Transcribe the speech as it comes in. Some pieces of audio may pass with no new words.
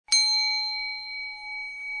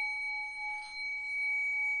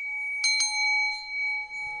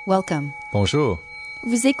Welcome. Bonjour.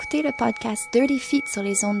 Vous écoutez le podcast Dirty Feet sur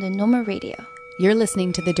les ondes de No More Radio. You're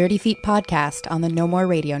listening to the Dirty Feet podcast on the No More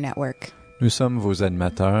Radio Network. Nous sommes vos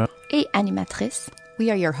animateurs, Et animatrices. We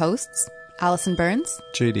are your hosts, Allison Burns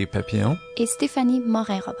JD Papillon. Et Stéphanie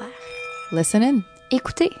Morin-Robert. Listen in.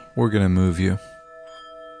 Écoutez. We're gonna move you.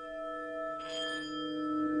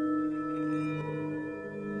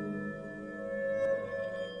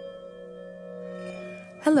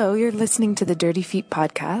 Hello, you're listening to the Dirty Feet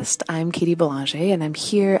podcast. I'm Katie Belanger, and I'm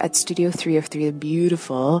here at Studio 303, the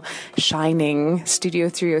beautiful, shining Studio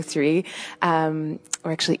 303. We're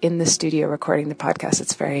actually in the studio recording the podcast.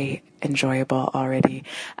 It's very enjoyable already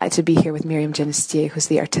to be here with Myriam Genestier, who's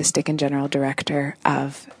the artistic and general director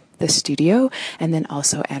of the studio, and then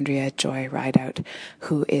also Andrea Joy Rideout,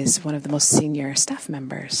 who is one of the most senior staff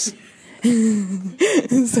members.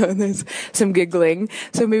 So there's some giggling.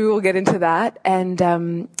 So maybe we'll get into that. And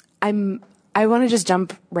I want to just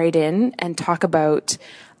jump right in and talk about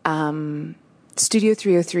Studio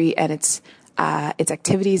 303 and its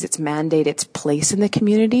activities, its mandate, its place in the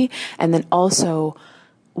community, and then also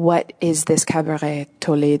what is this Cabaret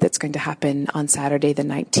Tollé that's going to happen on Saturday the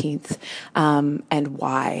 19th, and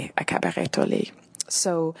why a Cabaret Tollé.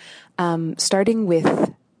 So starting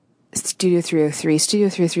with Studio 303. Studio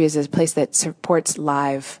 303 is a place that supports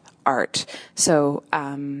live art. So,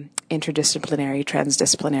 interdisciplinary,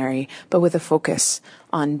 transdisciplinary, but with a focus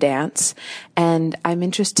on dance. And I'm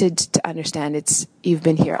interested to understand you've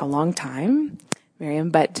been here a long time, Myriam,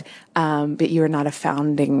 but you are not a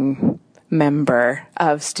founding member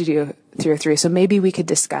of Studio 303. So maybe we could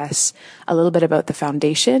discuss a little bit about the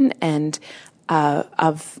foundation and,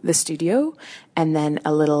 of the studio, and then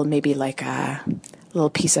a little, maybe like a little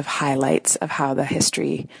piece of highlights of how the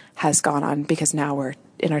history has gone on, because now we're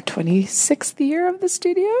in our 26th year of the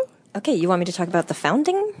studio. Okay, you want me to talk about the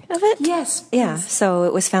founding of it? Yes. Yeah, so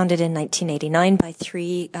it was founded in 1989 by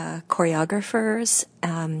three choreographers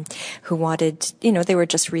who wanted, they were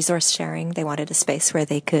just resource sharing. They wanted a space where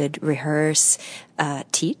they could rehearse,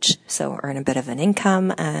 teach, so earn a bit of an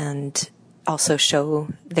income, and also show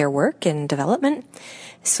their work and development.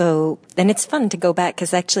 So, and it's fun to go back,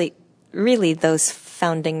 because actually, really, those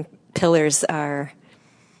founding pillars are,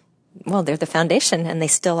 they're the foundation, and they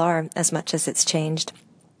still are, as much as it's changed.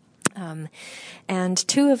 And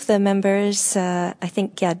two of the members, I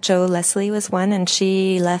think, Jo Leslie was one, and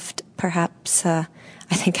she left perhaps, I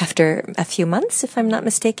think after a few months, if I'm not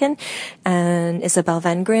mistaken, and Isabel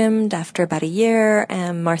Van Grimd after about a year,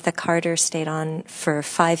 and Martha Carter stayed on for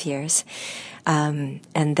 5 years, and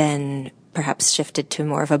then perhaps shifted to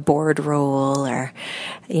more of a board role, or,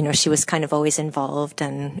 she was kind of always involved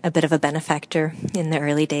and a bit of a benefactor in the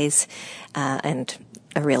early days, and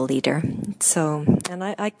a real leader. So, and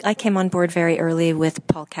I came on board very early with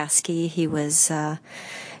Paul Kasky. He was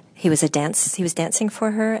dancing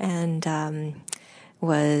for her, and,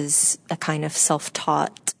 was a kind of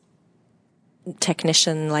self-taught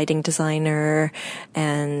technician, lighting designer,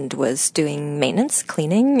 and was doing maintenance,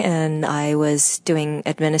 cleaning, and I was doing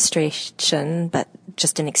administration, but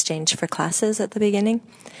just in exchange for classes at the beginning.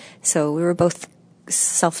 So we were both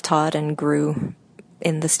self-taught and grew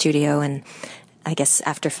in the studio. And I guess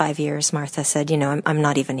after 5 years, Martha said, I'm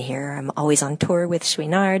not even here. I'm always on tour with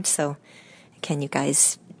Chouinard, so can you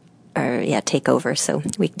guys take over? So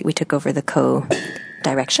we took over the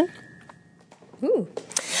co-direction. Ooh.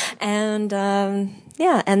 And,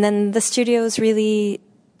 and then the studio's really,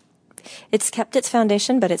 it's kept its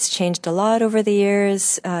foundation, but it's changed a lot over the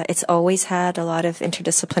years. It's always had a lot of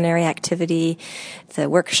interdisciplinary activity. The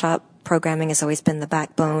workshop programming has always been the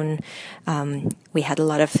backbone. We had a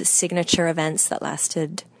lot of signature events that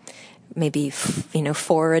lasted maybe,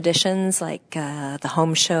 4 editions, like, the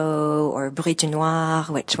Home Show or Bruit du Noir,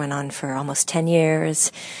 which went on for almost 10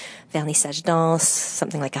 years. Vernissage Danse,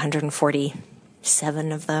 something like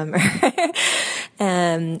 147 of them.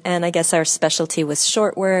 And I guess our specialty was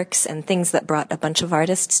short works and things that brought a bunch of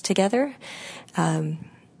artists together.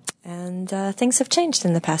 And things have changed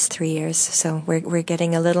in the past 3 years. So we're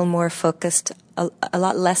getting a little more focused, a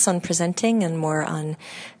lot less on presenting and more on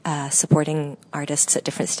supporting artists at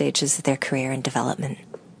different stages of their career and development.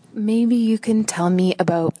 Maybe you can tell me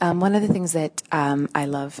about one of the things that I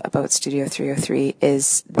love about Studio 303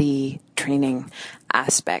 is the training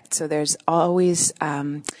aspect. So there's always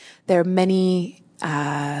there are many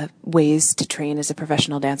ways to train as a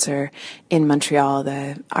professional dancer in Montreal.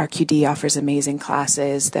 The RQD offers amazing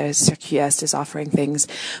classes. The Circuit Est is offering things.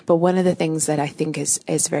 But one of the things that I think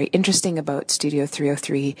is very interesting about Studio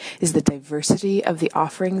 303 is the diversity of the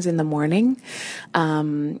offerings in the morning.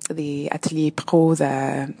 The Atelier Pro,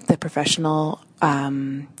 the professional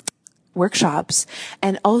workshops,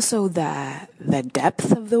 and also the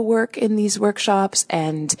depth of the work in these workshops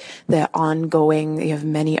and the ongoing. You have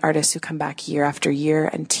many artists who come back year after year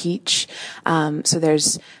and teach. So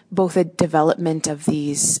there's both a development of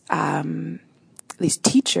these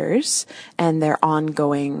teachers and their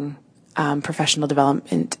ongoing professional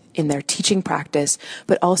development in their teaching practice,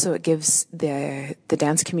 but also it gives the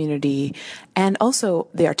dance community and also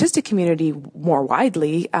the artistic community more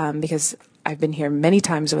widely, because I've been here many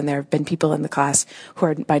times when there have been people in the class who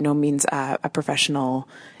are by no means a professional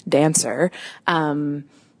dancer,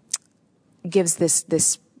 gives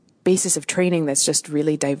this basis of training that's just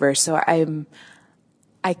really diverse. So I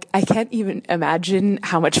can't even imagine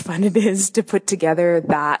how much fun it is to put together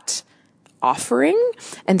that offering.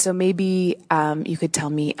 And so maybe you could tell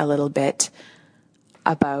me a little bit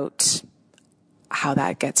about how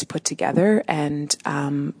that gets put together and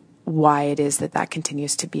why it is that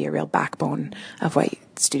continues to be a real backbone of what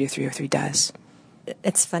Studio 303 does.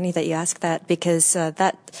 It's funny that you ask that, because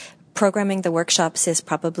that programming the workshops is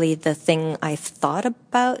probably the thing I've thought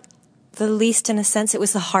about the least, in a sense. It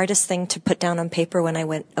was the hardest thing to put down on paper when I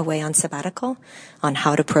went away on sabbatical, on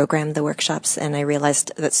how to program the workshops. And I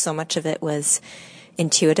realized that so much of it was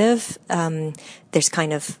intuitive. There's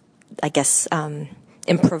kind of, I guess,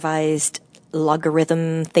 improvised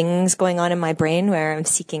logarithm things going on in my brain where I'm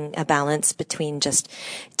seeking a balance between just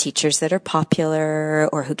teachers that are popular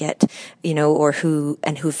or who get,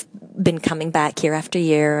 who've been coming back year after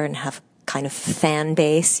year and have kind of fan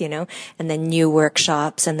base, and then new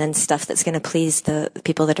workshops, and then stuff that's going to please the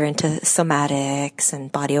people that are into somatics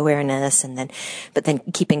and body awareness, but then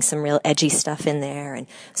keeping some real edgy stuff in there. And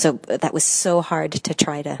so that was so hard to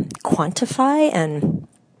try to quantify and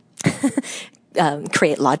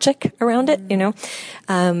create logic around it,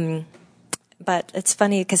 But it's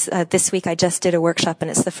funny because this week I just did a workshop, and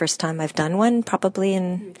it's the first time I've done one, probably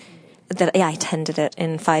I attended it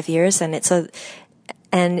in 5 years, and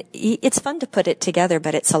and it's fun to put it together,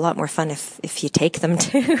 but it's a lot more fun if you take them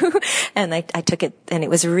too. And I took it, and it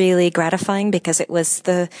was really gratifying because it's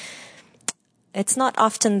not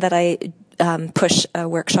often that I push a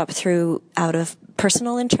workshop through out of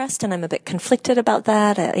personal interest, and I'm a bit conflicted about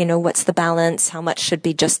that. What's the balance? How much should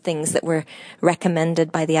be just things that were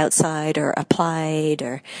recommended by the outside or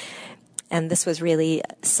applied, and this was really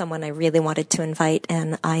someone I really wanted to invite.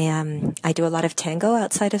 And I do a lot of tango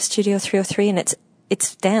outside of Studio 303, and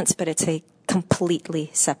it's dance, but it's a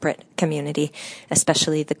completely separate community,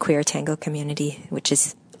 especially the queer tango community, which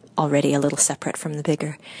is already a little separate from the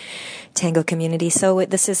bigger tango community. So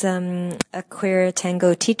this is a queer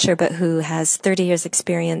tango teacher, but who has 30 years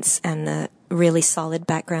experience and a really solid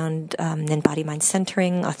background in body-mind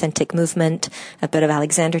centering, authentic movement, a bit of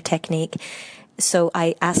Alexander technique. So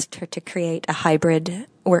I asked her to create a hybrid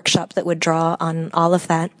workshop that would draw on all of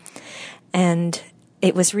that. And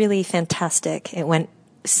it was really fantastic. It went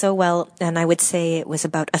so well, and I would say it was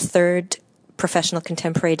about a third professional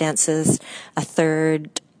contemporary dancers, a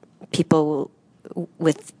third people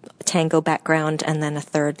with tango background, and then a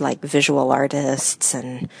third like visual artists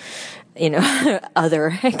and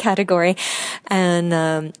other category.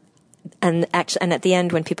 And at the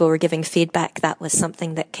end, when people were giving feedback, that was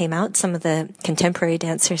something that came out. Some of the contemporary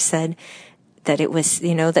dancers said that it was,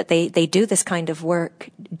 that they do this kind of work,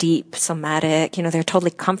 deep, somatic, they're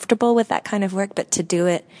totally comfortable with that kind of work, but to do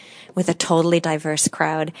it with a totally diverse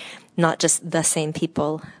crowd, not just the same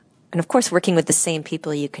people. And of course, working with the same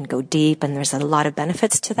people, you can go deep, and there's a lot of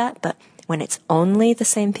benefits to that. But when it's only the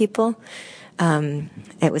same people, so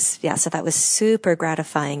that was super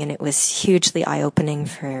gratifying, and it was hugely eye-opening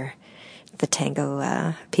for the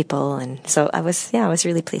tango people. And so I was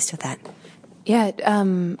really pleased with that. Yeah,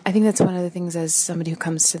 I think that's one of the things, as somebody who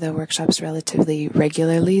comes to the workshops relatively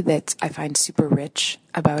regularly, that I find super rich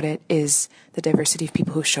about it is the diversity of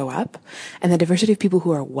people who show up and the diversity of people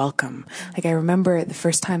who are welcome. Like, I remember the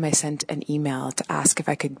first time I sent an email to ask if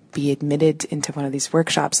I could be admitted into one of these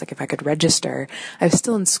workshops, like if I could register. I was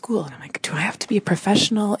still in school, and I'm like, do I have to be a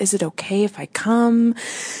professional? Is it okay if I come?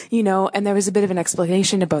 And there was a bit of an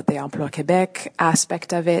explanation about the Emploi Québec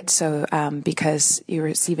aspect of it. So, because you're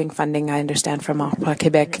receiving funding, I understand, from Emploi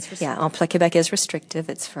Québec. Yeah, Emploi Québec is restrictive.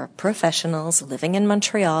 It's for professionals living in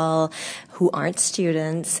Montreal who aren't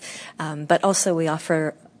students, but also we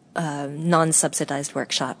offer non-subsidized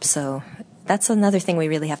workshops. So that's another thing we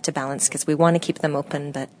really have to balance, because we want to keep them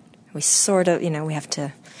open, but we sort of, we have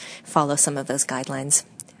to follow some of those guidelines.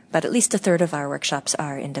 But at least a third of our workshops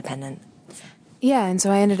are independent. Yeah, and so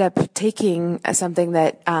I ended up taking something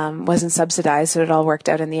that wasn't subsidized, so it all worked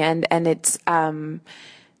out in the end. And it's, I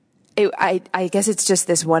guess it's just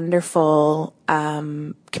this wonderful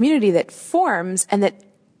community that forms, and that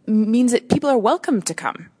means that people are welcome to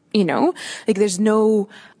come, like there's no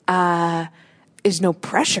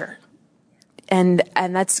pressure. And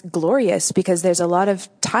that's glorious, because there's a lot of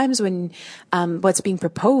times when what's being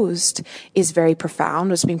proposed is very profound.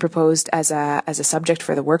 What's being proposed as a subject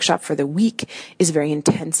for the workshop for the week is very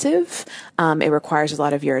intensive. It requires a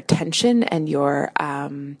lot of your attention and your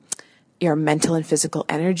mental and physical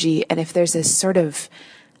energy. And if there's this sort of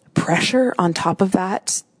pressure on top of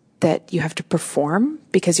that you have to perform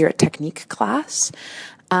because you're a technique class,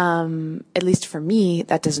 at least for me,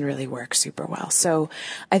 that doesn't really work super well. So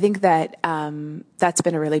I think that that's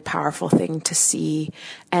been a really powerful thing to see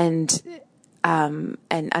and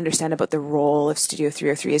understand about the role of Studio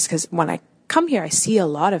 303, is because when I come here, I see a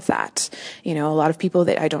lot of that, a lot of people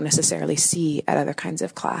that I don't necessarily see at other kinds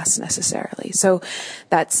of class necessarily. So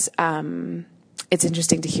that's, it's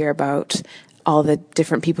interesting to hear about all the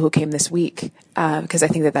different people who came this week, because I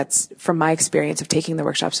think that that's, from my experience of taking the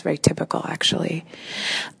workshops, very typical, actually.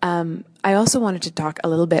 I also wanted to talk a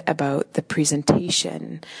little bit about the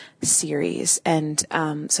presentation series. And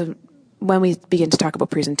so when we begin to talk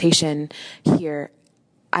about presentation here,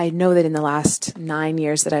 I know that in the last 9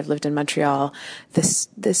 years that I've lived in Montreal, this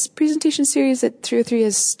presentation series at 303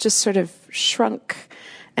 has just sort of shrunk.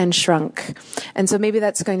 And so maybe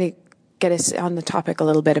that's going to get us on the topic a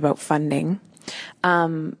little bit about funding.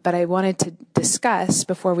 But I wanted to discuss,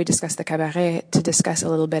 before we discuss the cabaret, to discuss a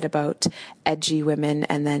little bit about Edgy Women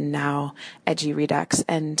and then now Edgy Redux,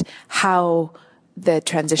 and how the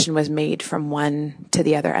transition was made from one to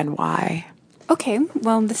the other and why. Okay,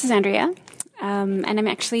 well, this is Andrea. And I'm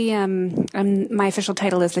actually, my official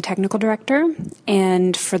title is the technical director.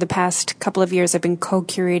 And for the past couple of years, I've been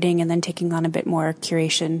co-curating and then taking on a bit more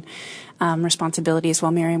curation responsibilities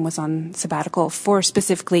while Miriam was on sabbatical for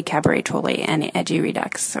specifically Cabaret Trolli and Edgy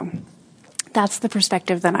Redux. So that's the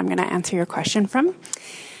perspective that I'm going to answer your question from.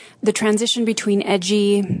 The transition between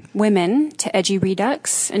Edgy Women to Edgy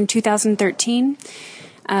Redux in 2013,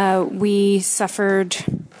 we suffered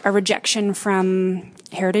a rejection from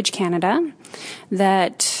Heritage Canada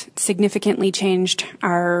that significantly changed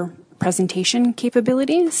our presentation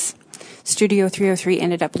capabilities. Studio 303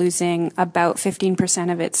 ended up losing about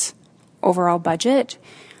 15% of its overall budget.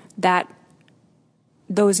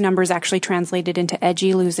 Those numbers actually translated into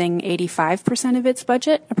Edgy losing 85% of its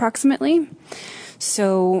budget, approximately.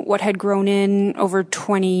 So what had grown in over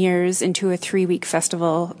 20 years into a 3-week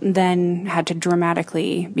festival then had to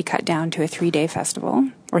dramatically be cut down to a 3-day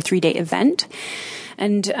festival or 3-day event.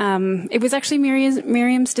 And it was actually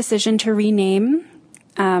Miriam's decision to rename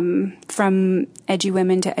from Edgy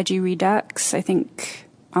Women to Edgy Redux. I think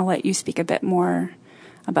I'll let you speak a bit more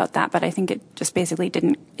about that, but I think it just basically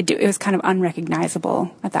it was kind of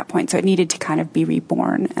unrecognizable at that point. So it needed to kind of be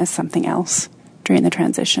reborn as something else during the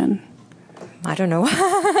transition. I don't know.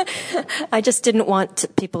 I just didn't want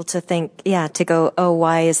people to think, to go, oh,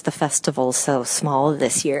 why is the festival so small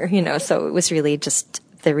this year? So it was really just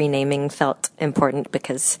the renaming felt important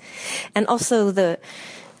because, and also the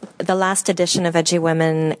last edition of Edgy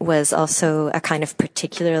Women was also a kind of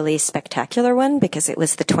particularly spectacular one because it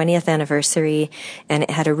was the 20th anniversary and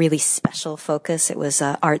it had a really special focus. It was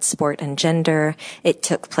art, sport, and gender. It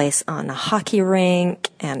took place on a hockey rink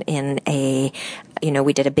and in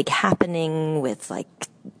we did a big happening with like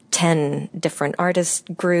 10 different artist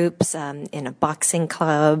groups in a boxing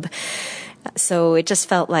club. So it just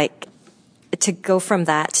felt like to go from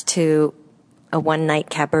that to a one-night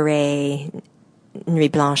cabaret,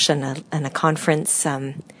 Nuit Blanche, and a conference,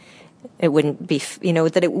 it wouldn't be,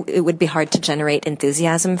 it would be hard to generate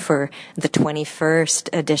enthusiasm for the 21st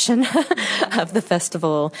edition of the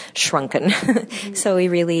festival shrunken. So we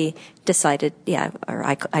really decided,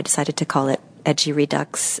 I decided to call it Edgy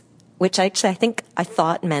Redux, which actually I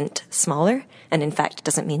thought meant smaller, and in fact it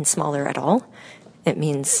doesn't mean smaller at all. It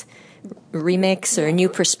means remix or new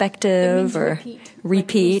perspective or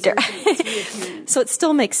repeat. So it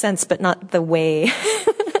still makes sense, but not the way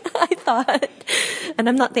I thought. And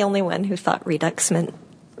I'm not the only one who thought Redux meant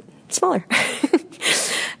smaller.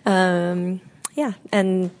 And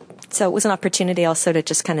so it was an opportunity also to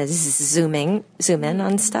just kind of zoom in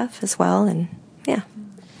on stuff as well. And yeah.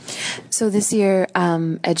 So this year,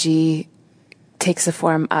 Edgy takes the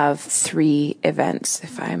form of 3 events,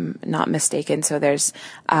 if I'm not mistaken. So there's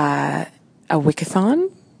a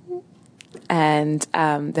wickathon, and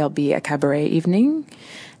there'll be a cabaret evening,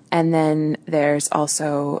 And then there's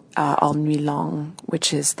also All Nuit Longue,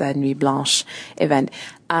 which is the Nuit Blanche event.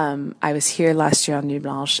 I was here last year on Nuit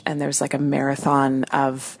Blanche, and there was like a marathon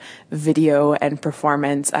of video and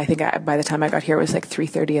performance. I think by the time I got here, it was like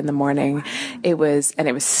 3:30 in the morning. It was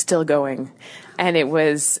still going. And it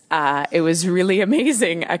was really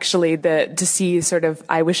amazing, actually, to see sort of,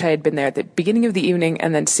 I wish I had been there at the beginning of the evening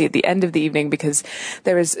and then to see at the end of the evening, because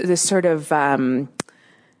there was this sort of,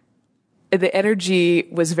 the energy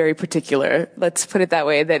was very particular. Let's put it that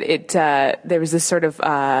way, that there was this sort of,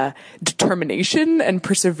 determination and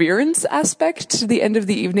perseverance aspect to the end of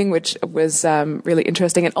the evening, which was, really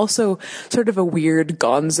interesting. And also sort of a weird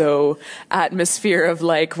gonzo atmosphere of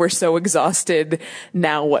like, we're so exhausted.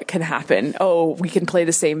 Now what can happen? Oh, we can play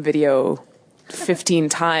the same video 15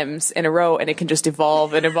 times in a row and it can just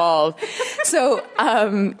evolve and evolve. So,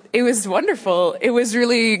 it was wonderful. It was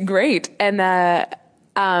really great. And,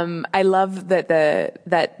 I love that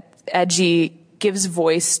Edgy gives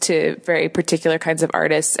voice to very particular kinds of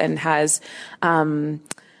artists and has a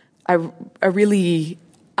really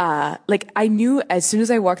like, I knew as soon as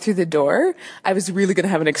I walked through the door, I was really going to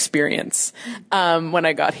have an experience when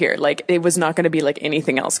I got here. Like, it was not going to be like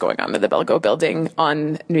anything else going on in the Belgo building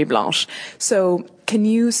on Nuit Blanche. So can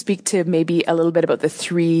you speak to maybe a little bit about the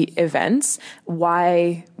 3 events,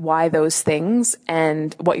 why those things,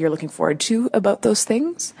 and what you're looking forward to about those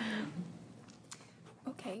things?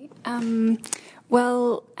 Okay.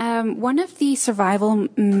 Well, one of the survival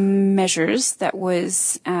measures that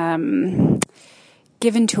was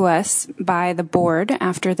given to us by the board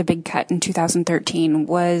after the big cut in 2013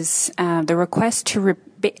 was the request to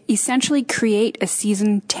essentially create a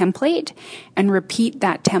season template and repeat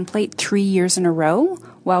that template 3 years in a row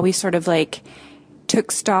while we sort of like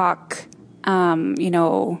took stock,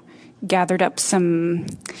 gathered up some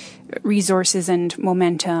resources and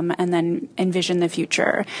momentum, and then envision the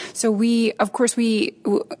future. So we have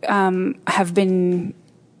been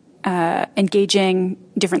engaging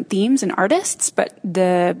different themes and artists, but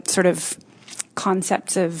the sort of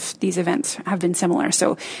concepts of these events have been similar.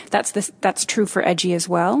 So that's true for Edgy as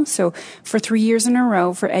well. So for 3 years in a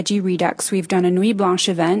row for Edgy Redux, we've done a Nuit Blanche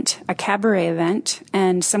event, a cabaret event,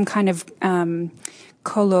 and some kind of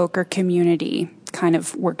colloque or community kind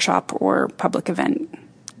of workshop or public event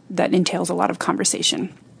that entails a lot of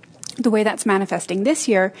conversation. The way that's manifesting this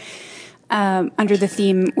year, under the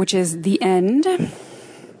theme, which is The End.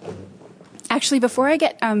 Actually, before I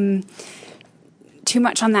get too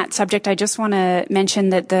much on that subject, I just want to mention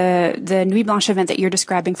that the Nuit Blanche event that you're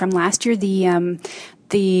describing from last year,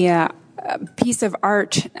 the piece of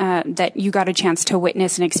art that you got a chance to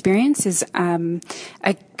witness and experience is a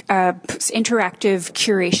interactive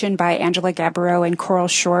curation by Angela Gabbero and Coral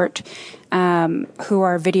Short, who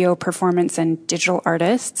are video performance and digital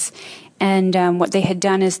artists. And what they had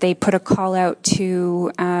done is they put a call out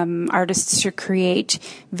to artists to create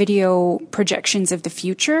video projections of the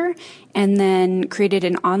future, and then created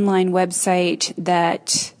an online website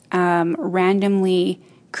that randomly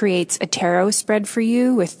creates a tarot spread for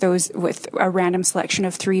you with a random selection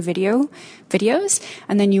of 3 videos,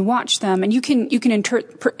 and then you watch them, and you can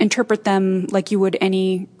interpret them like you would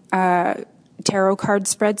any tarot card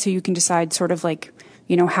spread. So you can decide sort of like,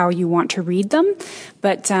 how you want to read them,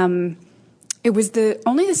 but it was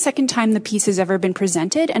only the second time the piece has ever been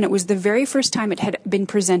presented, and it was the very first time it had been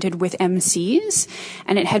presented with MCs,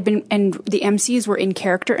 and the MCs were in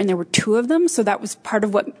character, and there were 2 of them, so that was part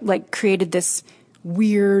of what like created this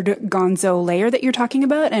weird gonzo layer that you're talking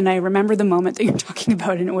about, and I remember the moment that you're talking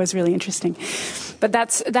about, and it was really interesting. But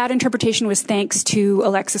that interpretation was thanks to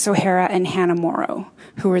Alexis O'Hara and Hannah Morrow,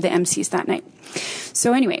 who were the MCs that night.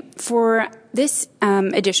 So anyway, for this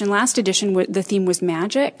last edition, the theme was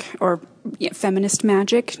magic, or feminist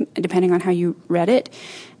magic, depending on how you read it.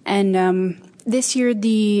 And this year,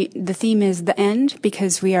 the theme is The End,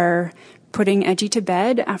 because we are putting Edgy to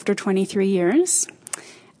bed after 23 years.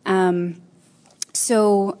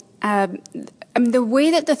 So the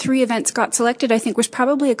way that the 3 events got selected, I think, was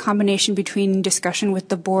probably a combination between discussion with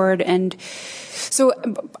the board, and so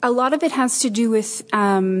a lot of it has to do with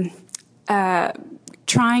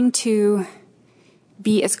trying to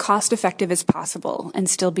be as cost effective as possible and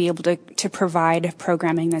still be able to provide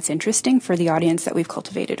programming that's interesting for the audience that we've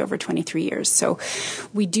cultivated over 23 years. So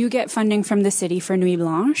we do get funding from the city for Nuit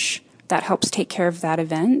Blanche. That helps take care of that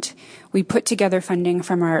event. We put together funding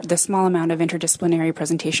from the small amount of interdisciplinary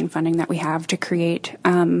presentation funding that we have to create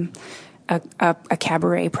a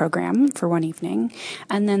cabaret program for one evening.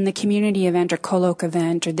 And then the community event or colloque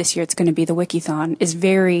event, or this year it's going to be the Wikithon, is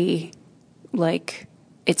very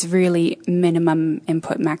it's really minimum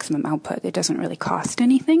input, maximum output. It doesn't really cost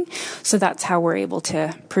anything. So that's how we're able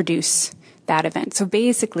to produce that event. So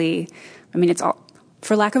basically, I mean, it's all,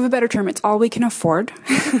 for lack of a better term, it's all we can afford.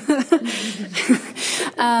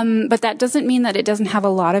 But that doesn't mean that it doesn't have a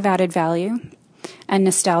lot of added value and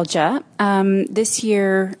nostalgia. This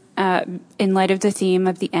year, in light of the theme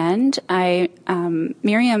of the end,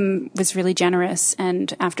 Miriam was really generous,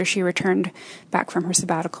 and after she returned back from her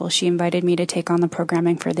sabbatical, she invited me to take on the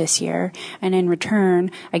programming for this year. And in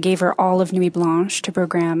return, I gave her all of Nuit Blanche to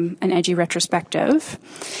program an edgy retrospective.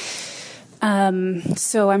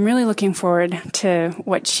 So I'm really looking forward to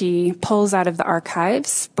what she pulls out of the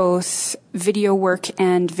archives, both video work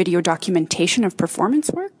and video documentation of performance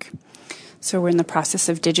work. So we're in the process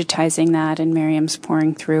of digitizing that, and Miriam's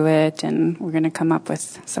pouring through it, and we're going to come up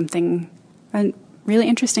with something, a really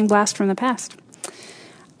interesting blast from the past.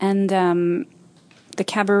 And the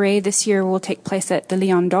cabaret this year will take place at the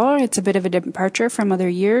Lion d'Or. It's a bit of a departure from other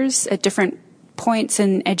years. At different points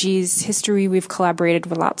in Edgy's history, we've collaborated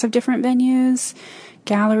with lots of different venues,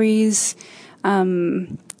 galleries,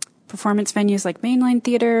 performance venues like Mainline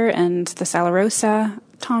Theatre and the Sala Rosa,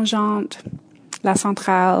 Tangente, La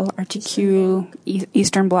Centrale, Articule,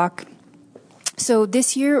 Eastern Bloc. So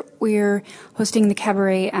this year we're hosting the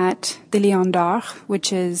cabaret at the Lion d'Or,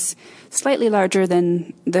 which is slightly larger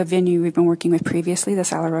than the venue we've been working with previously, the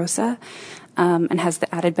Sala Rosa, and has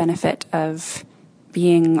the added benefit of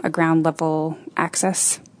being a ground level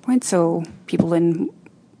access point, so people in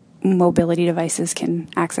mobility devices can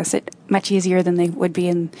access it much easier than they would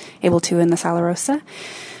be able to in the Sala Rosa.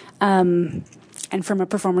 And from a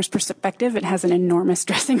performer's perspective, it has an enormous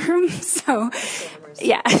dressing room. So,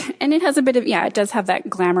 yeah. And it has a bit of, it does have that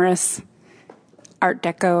glamorous Art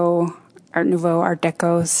Deco, Art Nouveau, Art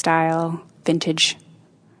Deco style, vintage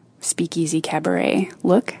speakeasy cabaret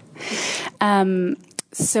look.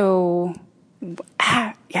 So,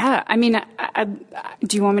 yeah. I mean,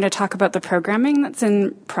 do you want me to talk about the programming that's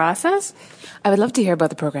in process? I would love to hear about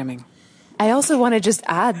the programming. I also want to just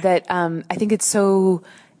add that I think it's so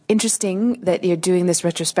interesting that you're doing this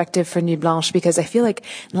retrospective for Nuit Blanche, because I feel like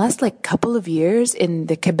in the last couple of years in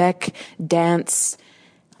the Quebec dance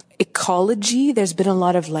ecology, there's been a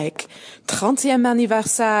lot of 30th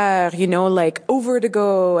anniversaire, over to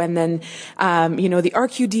go. And then, the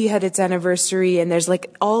RQD had its anniversary, and there's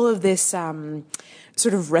all of this,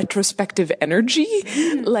 sort of retrospective energy.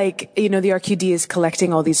 The RQD is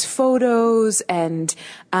collecting all these photos, and,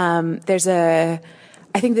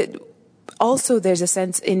 I think that also there's a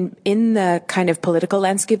sense in the kind of political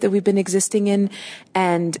landscape that we've been existing in,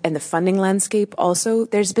 and the funding landscape also,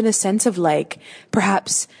 there's been a sense of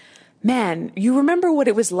perhaps, man, you remember what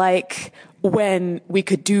it was like when we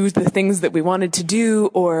could do the things that we wanted to do,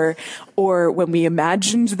 or when we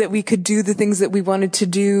imagined that we could do the things that we wanted to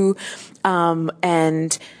do.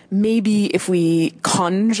 And maybe if we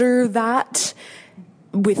conjure that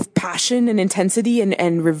with passion and intensity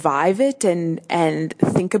and revive it and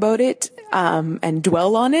think about it, and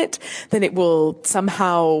dwell on it, then it will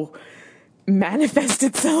somehow manifest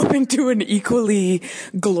itself into an equally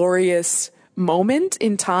glorious moment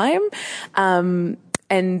in time. And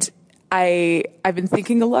I've been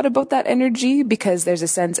thinking a lot about that energy, because there's a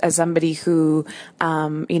sense, as somebody who,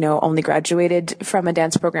 only graduated from a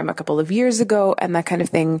dance program a couple of years ago and that kind of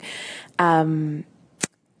thing,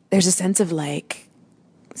 there's a sense of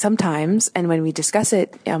sometimes, and when we discuss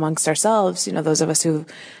it amongst ourselves, those of us who,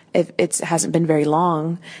 if it hasn't been very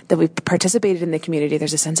long that we've participated in the community,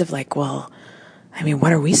 there's a sense of well, I mean,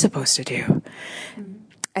 what are we supposed to do? Mm-hmm.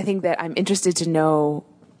 I think that I'm interested to know,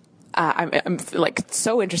 I'm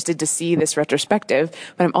so interested to see this retrospective,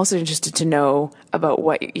 but I'm also interested to know about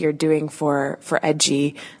what you're doing for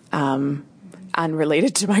Edgy,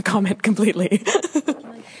 unrelated to my comment completely.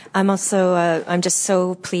 I'm also, I'm just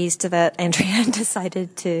so pleased that Andrea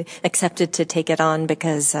accepted to take it on,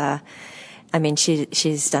 because,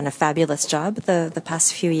 she's done a fabulous job the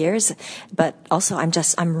past few years, but also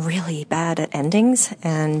I'm really bad at endings,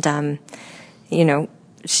 and,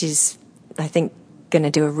 she's, I think, going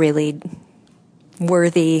to do a really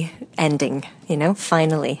worthy ending,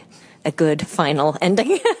 finally, a good final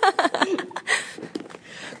ending.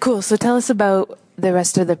 Cool. So tell us about the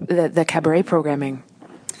rest of the cabaret programming.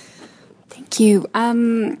 Thank you.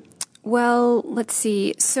 Well, let's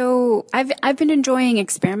see. So I've been enjoying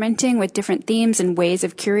experimenting with different themes and ways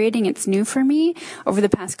of curating. It's new for me over the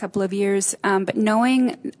past couple of years. But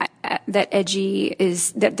knowing that Edgy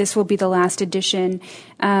that this will be the last edition,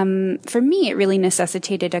 for me, it really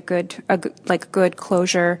necessitated a good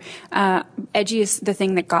closure. Edgy is the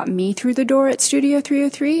thing that got me through the door at Studio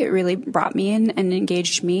 303. It really brought me in and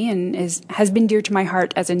engaged me, and has been dear to my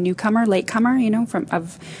heart as a newcomer, latecomer,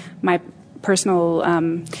 of my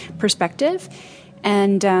personal perspective.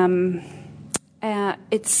 And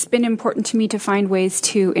it's been important to me to find ways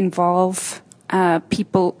to involve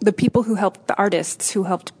the people who helped, the artists who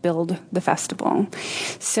helped build the festival.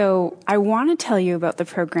 So I want to tell you about the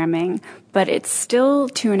programming, but it's still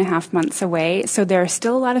 2.5 months away. So there are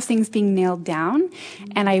still a lot of things being nailed down.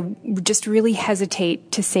 And I just really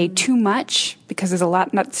hesitate to say too much because there's a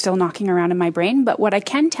lot that's still knocking around in my brain. But what I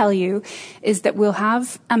can tell you is that we'll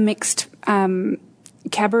have a mixed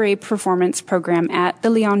cabaret performance program at the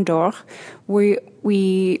Lion d'Or. We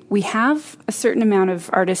have a certain amount of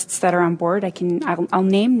artists that are on board. I'll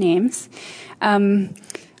name names.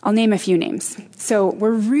 I'll name a few names. So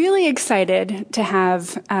we're really excited to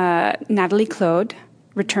have Nathalie Claude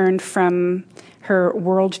returned from her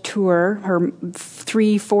world tour, her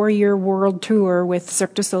 3-4 year world tour with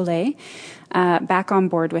Cirque du Soleil, back on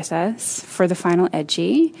board with us for the final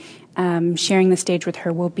Edgy. Sharing the stage with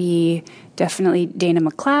her will be definitely Dana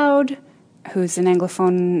McLeod, who's an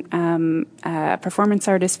Anglophone performance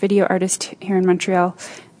artist, video artist here in Montreal.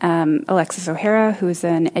 Alexis O'Hara, who is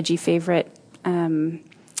an Edgy favorite,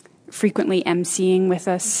 frequently emceeing with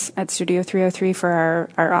us at Studio 303 for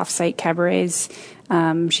our off-site cabarets.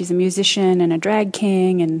 She's a musician and a drag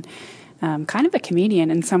king and kind of a comedian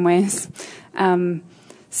in some ways. There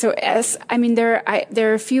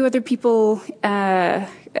are a few other people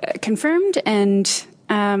confirmed, and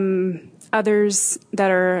others that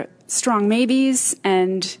are strong maybes,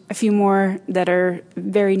 and a few more that are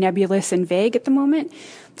very nebulous and vague at the moment.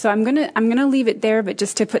 So I'm gonna leave it there, but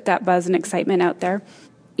just to put that buzz and excitement out there.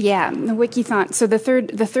 Yeah, the Wikithon. So the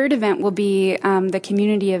third event will be the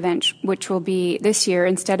community event, which will be this year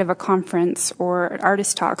instead of a conference or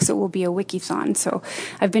artist talks. It will be a Wikithon. So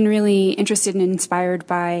I've been really interested and inspired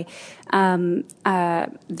by the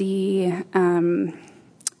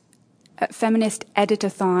feminist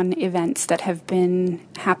editathon events that have been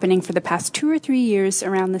happening for the past 2 or 3 years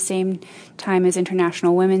around the same time as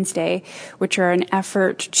International Women's Day, which are an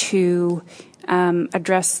effort to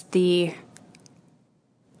address the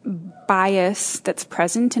bias that's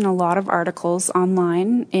present in a lot of articles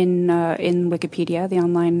online in Wikipedia, the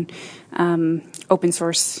online open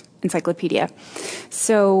source encyclopedia.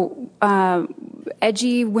 So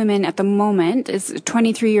Edgy Women at the moment is a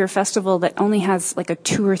 23-year festival that only has like a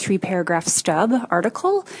 2 or 3 paragraph stub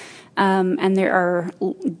article. And there are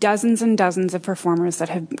dozens and dozens of performers that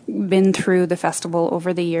have been through the festival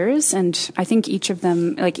over the years. And I think each of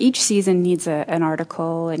them, like each season needs an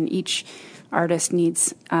article, and each artist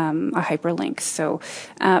needs a hyperlink. So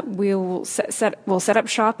we'll set up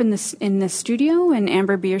shop in the studio, and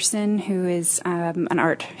Amber Beerson, who is an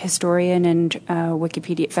art historian and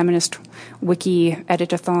Wikipedia feminist wiki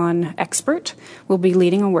editathon expert, will be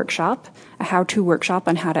leading a how-to workshop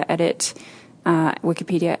on how to edit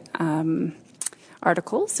Wikipedia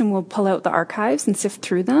articles, and we'll pull out the archives and sift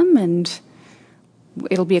through them, and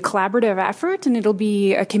it'll be a collaborative effort, and it'll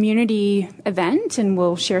be a community event, and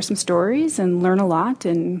we'll share some stories and learn a lot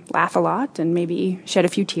and laugh a lot and maybe shed a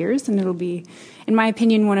few tears, and it'll be, in my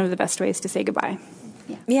opinion, one of the best ways to say goodbye.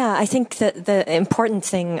 Yeah, I think that the important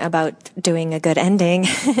thing about doing a good ending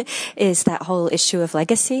is that whole issue of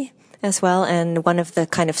legacy as well, and one of the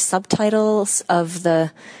kind of subtitles of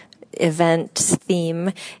the event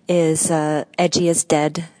theme is Edgy is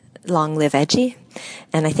dead, long live Edgy.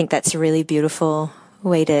 And I think that's a really beautiful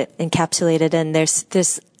way to encapsulate it. And there's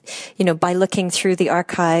by looking through the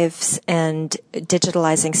archives and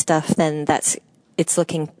digitalizing stuff, then it's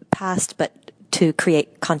looking past, but to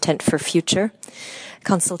create content for future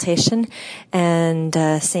consultation. And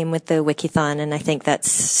same with the Wikithon. And I think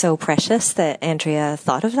that's so precious that Andrea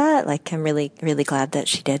thought of that. Like, I'm really, really glad that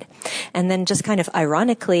she did. And then just kind of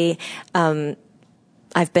ironically,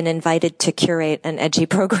 I've been invited to curate an Edgy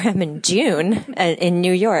program in June in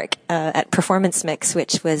New York at Performance Mix,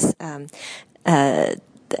 which was with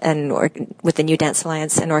the New Dance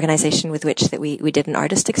Alliance, an organization with which that we did an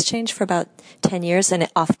artist exchange for about 10 years, and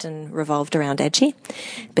it often revolved around Edgy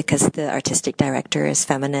because the artistic director is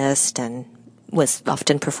feminist and was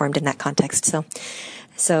often performed in that context.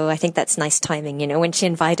 So I think that's nice timing. When she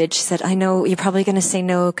invited, she said, I know you're probably going to say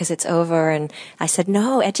no because it's over. And I said,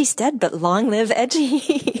 no, Edgy's dead, but long live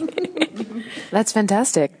Edgy. That's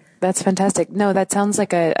fantastic. That's fantastic. No, that sounds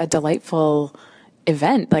like a delightful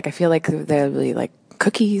event. Like, I feel like there'll be like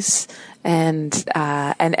cookies and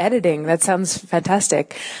editing. That sounds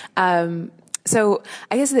fantastic. So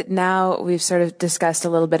I guess that now we've sort of discussed a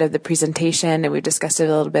little bit of the presentation, and we've discussed a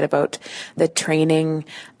little bit about the training.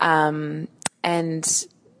 And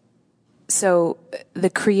so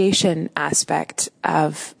the creation aspect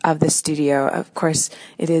of the studio, of course,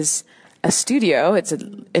 it is a studio. It's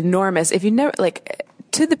enormous. If you never, like,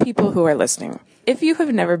 to the people who are listening, if you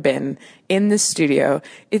have never been in the studio,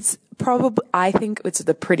 it's probably, I think it's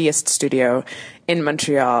the prettiest studio in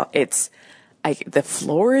Montreal. The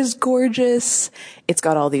floor is gorgeous. It's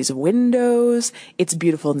got all these windows. It's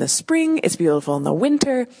beautiful in the spring. It's beautiful in the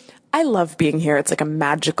winter. I love being here. It's like a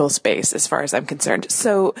magical space as far as I'm concerned.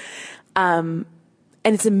 So, and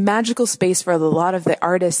it's a magical space for a lot of the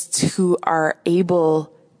artists who are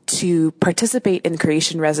able to participate in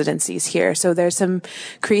creation residencies here. So there's some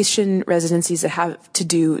creation residencies that have to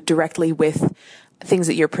do directly with things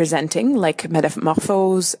that you're presenting, like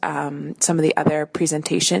Metamorphose. Some of the other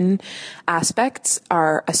presentation aspects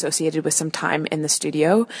are associated with some time in the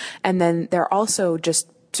studio. And then there are also just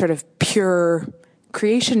sort of pure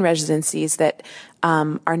creation residencies that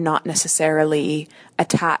are not necessarily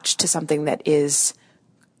attached to something that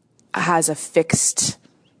has a fixed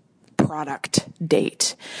product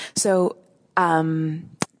date. So can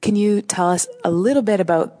you tell us a little bit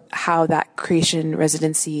about how that creation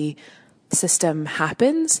residency system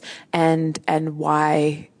happens and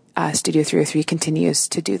why Studio 303 continues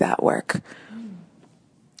to do that work?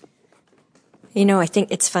 You know, I think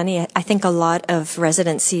it's funny. I think a lot of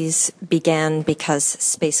residencies began because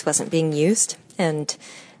space wasn't being used, and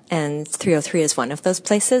 303 is one of those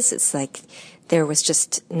places. It's like there was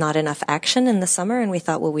just not enough action in the summer, and we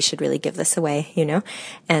thought, well, we should really give this away, you know?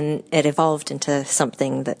 And it evolved into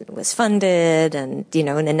something that was funded, and, you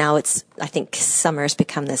know, and now I think summer's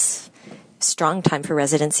become this strong time for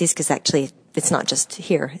residencies, because actually it's not just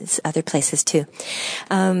here, it's other places too.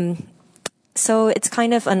 So it's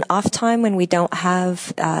kind of an off time when we don't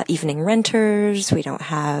have evening renters, we don't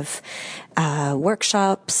have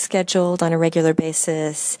workshops scheduled on a regular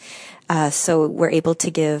basis. So we're able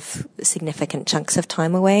to give significant chunks of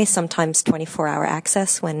time away, sometimes 24-hour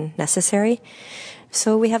access when necessary.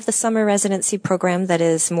 So we have the summer residency program that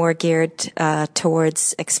is more geared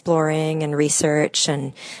towards exploring and research,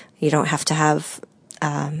 and you don't have to have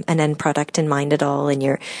an end product in mind at all, and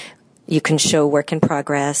you can show work in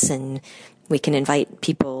progress, and we can invite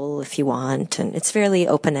people if you want, and it's fairly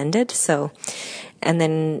open-ended. So, and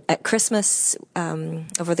then at Christmas,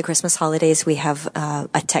 over the Christmas holidays, we have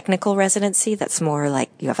a technical residency that's more like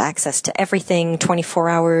you have access to everything, 24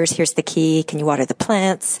 hours, here's the key, can you water the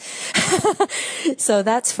plants? So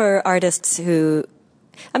that's for artists who,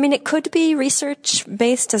 I mean, it could be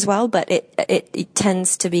research-based as well, but it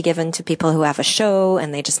tends to be given to people who have a show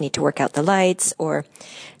and they just need to work out the lights, or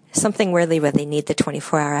something really where they need the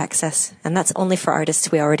 24-hour access. And that's only for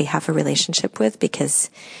artists we already have a relationship with, because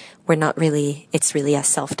it's really a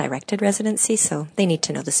self-directed residency, so they need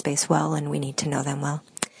to know the space well, and we need to know them well.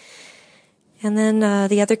 And then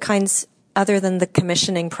the other kinds, other than the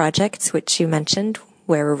commissioning projects, which you mentioned,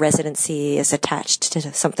 where a residency is attached to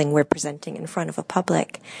something we're presenting in front of a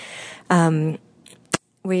public,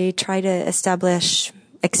 we try to establish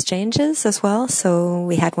exchanges as well. So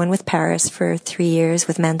we had one with Paris for 3 years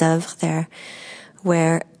with Main d'Oeuvre there,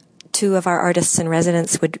 where 2 of our artists in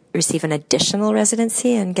residence would receive an additional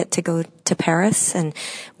residency and get to go to Paris and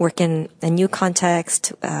work in a new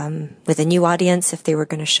context with a new audience if they were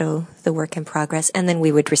going to show the work in progress. And then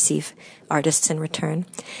we would receive artists in return.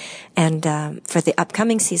 And for the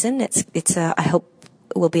upcoming season, I hope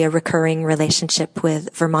will be a recurring relationship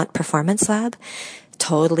with Vermont Performance Lab.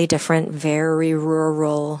 Totally different, very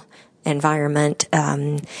rural environment.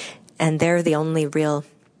 And they're the only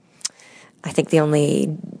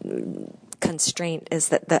constraint is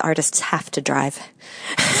that the artists have to drive.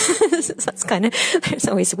 So that's kind of, there's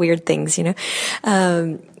always weird things, you know.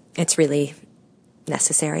 It's really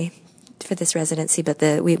necessary for this residency, but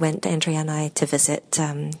Andrea and I, to visit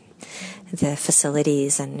the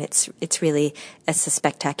facilities, and it's a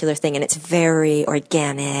spectacular thing, and it's very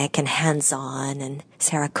organic and hands-on, and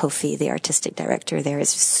Sarah Kofi, the artistic director there, is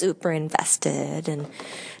super invested, and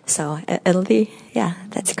so it'll be, yeah,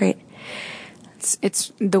 that's great.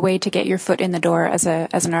 It's the way to get your foot in the door as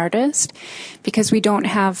an artist, because we don't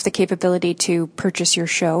have the capability to purchase your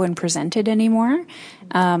show and present it anymore.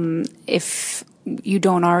 If you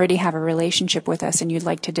don't already have a relationship with us and you'd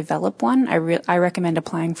like to develop one, I recommend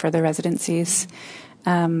applying for the residencies.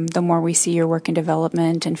 The more we see your work in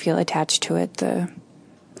development and feel attached to it, the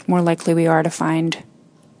more likely we are to find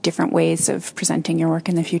different ways of presenting your work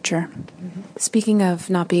in the future. Speaking of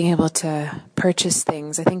not being able to purchase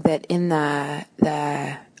things, I think that in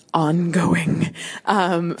the ongoing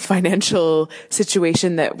financial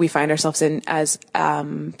situation that we find ourselves in as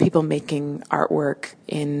people making artwork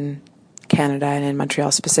in Canada and in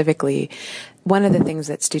Montreal specifically, one of the things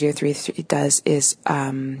that Studio 303 does is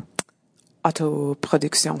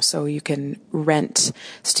auto-production. So you can rent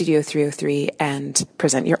Studio 303 and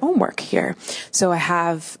present your own work here. So I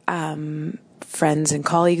have friends and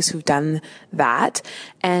colleagues who've done that.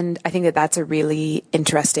 And I think that that's a really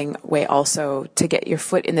interesting way also to get your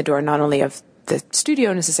foot in the door, not only of the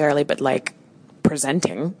studio necessarily, but like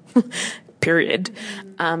presenting, period.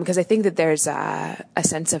 Because I think that there's a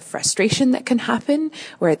sense of frustration that can happen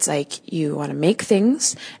where it's like you want to make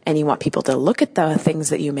things and you want people to look at the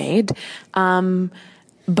things that you made.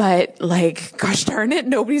 But like, gosh darn it,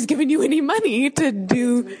 nobody's giving you any money to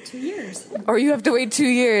do 2 years, or you have to wait 2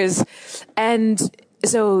 years. And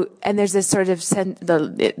so, and there's this sort of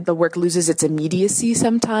the work loses its immediacy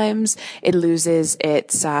sometimes. It loses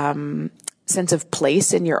its, sense of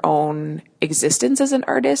place in your own existence as an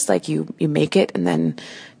artist. Like you make it and then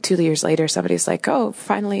 2 years later somebody's like, oh,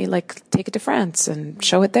 finally, like take it to France and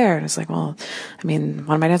show it there. And it's like, well, I mean,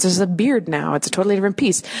 one of my dancers has a beard now. It's a totally different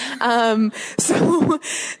piece. So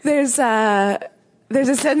there's a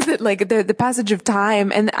sense that like the passage of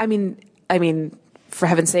time, and I mean, for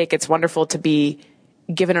heaven's sake, it's wonderful to be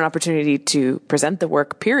given an opportunity to present the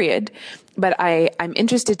work, period. But I'm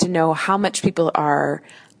interested to know how much people are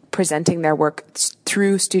presenting their work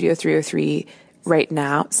through Studio 303 right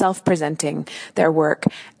now, self-presenting their work,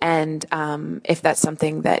 and if that's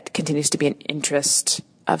something that continues to be an interest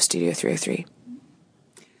of Studio 303.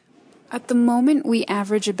 At the moment, we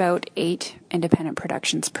average about 8 independent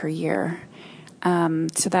productions per year.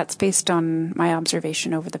 So that's based on my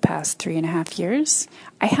observation over the past 3.5 years.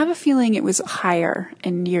 I have a feeling it was higher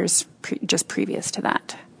in years just previous to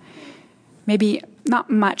that. Maybe not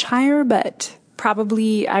much higher, but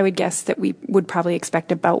probably I would guess that we would probably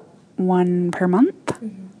expect about 1 per month,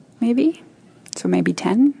 maybe. So maybe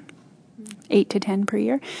 10, 8 to 10 per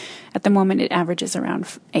year. At the moment, it averages around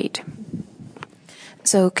 8.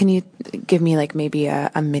 So can you give me like maybe a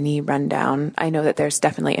mini rundown? I know that there's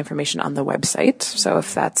definitely information on the website. So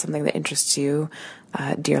if that's something that interests you,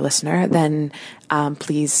 dear listener, then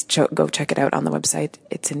please go check it out on the website.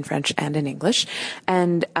 It's in French and in English.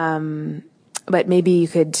 And but maybe you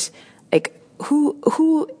could, like,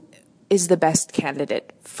 who is the best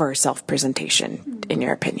candidate for self-presentation in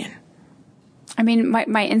your opinion? I mean,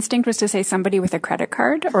 my instinct was to say somebody with a credit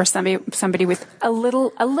card or somebody with a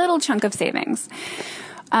little chunk of savings,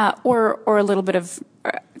 or a little bit of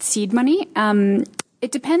seed money.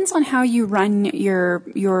 It depends on how you run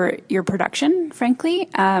your production. Frankly,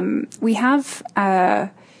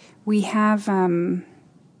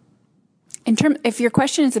 if your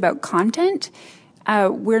question is about content,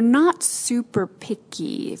 we're not super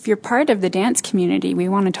picky. If you're part of the dance community, we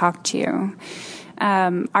want to talk to you.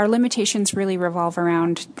 Our limitations really revolve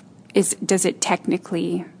around is it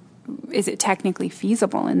technically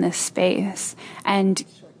feasible in this space? And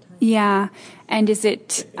and is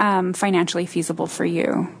it financially feasible for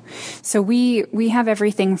you? So we have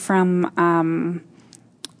everything from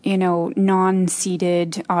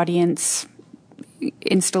non-seated audience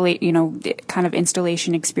kind of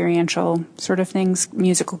installation experiential sort of things,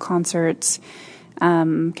 musical concerts,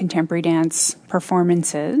 contemporary dance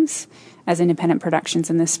performances as independent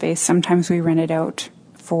productions in this space. Sometimes we rent it out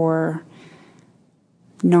for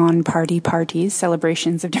non-party parties,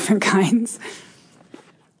 celebrations of different kinds.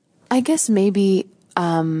 I guess maybe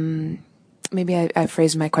I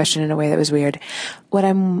phrased my question in a way that was weird. What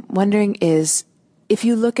I'm wondering is, if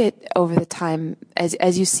you look at over the time,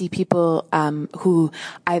 as you see people who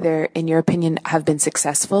either, in your opinion, have been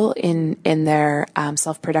successful in their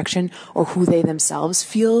self-production, or who they themselves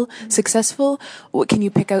feel successful, can you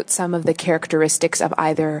pick out some of the characteristics of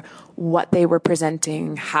either what they were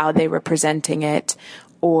presenting, how they were presenting it,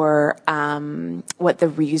 or what the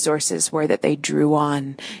resources were that they drew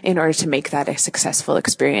on in order to make that a successful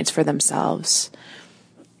experience for themselves?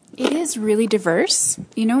 It is really diverse.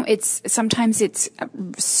 Sometimes it's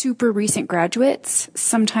super recent graduates.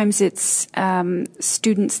 Sometimes it's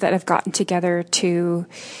students that have gotten together to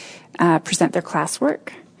present their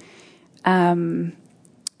classwork.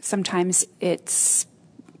 Sometimes it's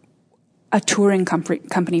a touring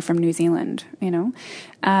company from New Zealand,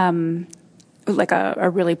 like a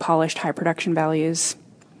really polished, high production values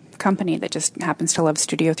company that just happens to love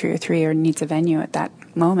Studio 303 or needs a venue at that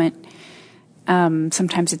moment.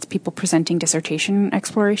 Sometimes it's people presenting dissertation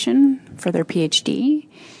exploration for their PhD.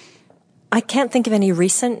 I can't think of any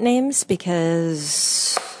recent names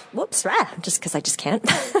because, just because I just can't.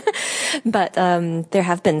 But there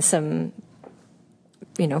have been some,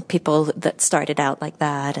 people that started out like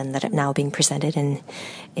that and that are now being presented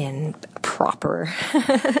in proper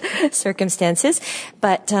circumstances.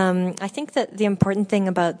 But I think that the important thing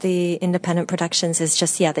about the independent productions is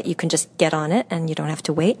just, that you can just get on it and you don't have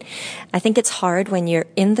to wait. I think it's hard when you're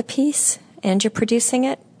in the piece and you're producing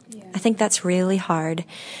it. Yeah. I think that's really hard.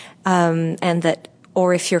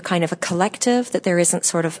 Or if you're kind of a collective, that there isn't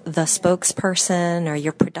sort of the spokesperson or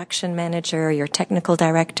your production manager or your technical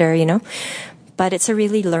director, But it's a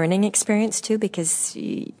really learning experience too, because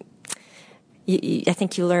I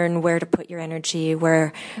think you learn where to put your energy,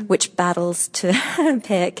 which battles to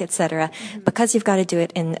pick, etc. Because you've got to do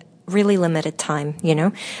it in really limited time.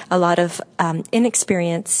 A lot of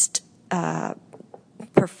inexperienced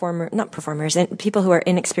people who are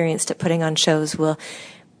inexperienced at putting on shows will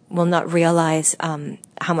not realize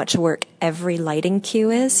how much work every lighting cue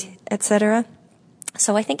is, etc.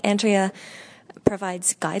 So I think Andrea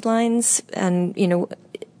provides guidelines and,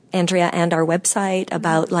 Andrea and our website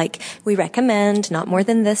about we recommend not more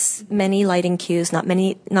than this many lighting cues, not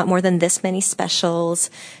more than this many specials,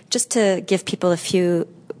 just to give people a few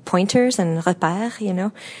pointers and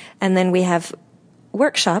repères, And then we have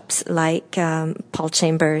workshops like Paul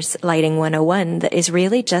Chambers' Lighting 101 that is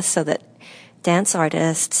really just so that dance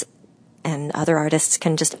artists and other artists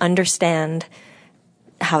can just understand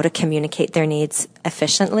how to communicate their needs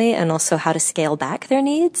efficiently and also how to scale back their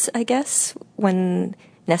needs, I guess, when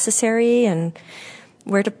necessary, and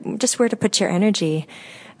where to put your energy.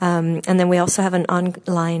 And then we also have an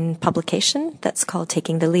online publication that's called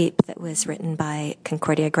Taking the Leap that was written by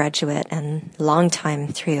Concordia graduate and longtime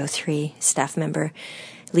 303 staff member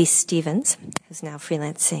Lise Stevens, who's now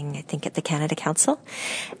freelancing, I think, at the Canada Council.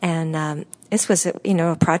 And this was,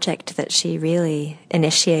 a project that she really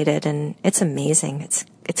initiated, and it's amazing. It's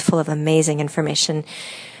full of amazing information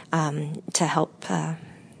to help,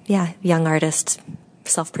 young artists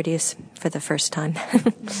self-produce for the first time.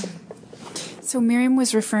 So Miriam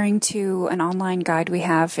was referring to an online guide we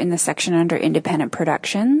have in the section under independent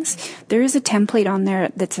productions. There is a template on there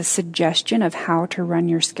that's a suggestion of how to run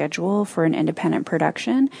your schedule for an independent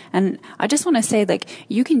production. And I just want to say,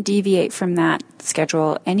 you can deviate from that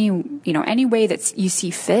schedule any way that you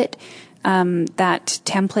see fit. That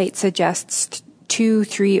template suggests 2,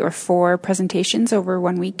 3, or 4 presentations over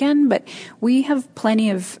one weekend, but we have plenty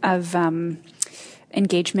of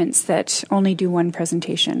engagements that only do one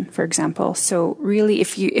presentation, for example. So really,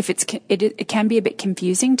 it can be a bit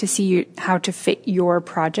confusing to see how to fit your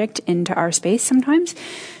project into our space sometimes.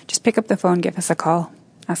 Just pick up the phone, give us a call,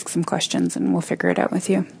 ask some questions, and we'll figure it out with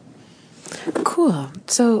you. Cool.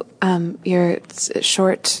 So your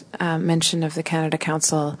short mention of the Canada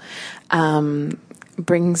Council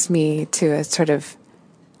brings me to a sort of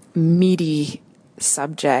meaty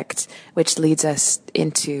subject, which leads us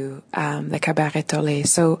into the Cabaret Tolé.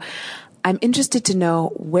 So I'm interested to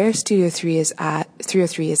know where Studio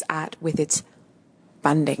 303 is at with its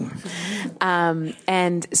funding.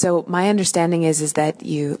 And so my understanding is that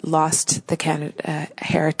you lost the Canada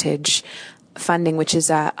Heritage funding, which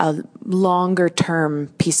is a longer term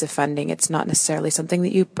piece of funding. It's not necessarily something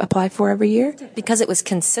that you apply for every year. Because it was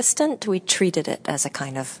consistent, we treated it as a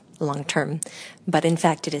kind of long term, but in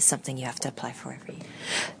fact it is something you have to apply for every year.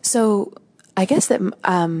 So I guess that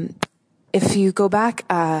if you go back,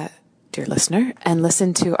 dear listener, and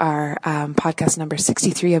listen to our podcast number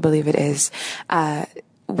 63, I believe it is,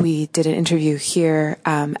 we did an interview here.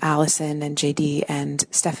 Allison and JD and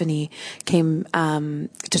Stephanie came to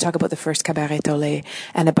talk about the first Cabaret Tolé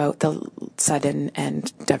and about the sudden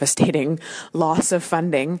and devastating loss of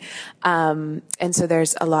funding. And so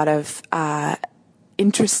there's a lot of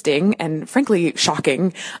interesting and frankly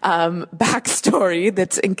shocking backstory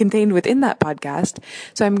that's contained within that podcast.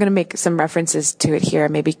 So I'm going to make some references to it here,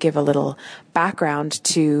 maybe give a little background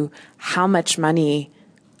to how much money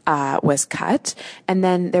was cut. And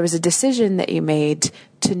then there was a decision that you made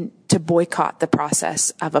to boycott the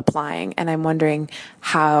process of applying. And I'm wondering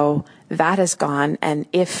how that has gone, and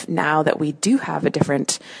if now that we do have a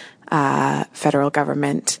different federal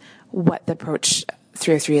government, what the approach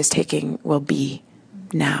 303 is taking will be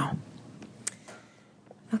now.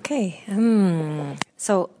 Okay.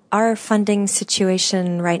 So our funding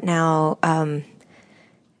situation right now,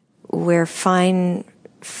 we're fine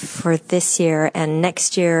for this year, and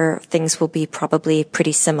next year things will be probably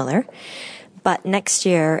pretty similar. But next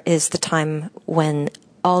year is the time when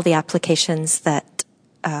all the applications that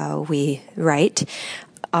we write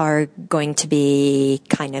are going to be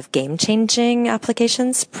kind of game-changing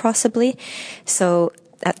applications, possibly. So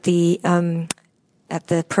at the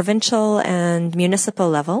provincial and municipal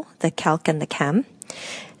level, the CALC and the CAM,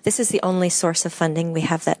 this is the only source of funding we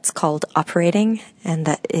have that's called operating and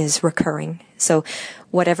that is recurring. So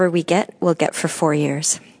whatever we get, we'll get for 4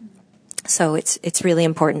 years. So it's really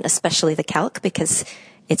important, especially the CALC, because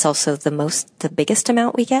it's also the biggest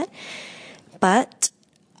amount we get. But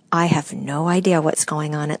I have no idea what's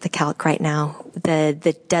going on at the CALC right now.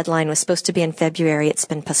 The deadline was supposed to be in February. It's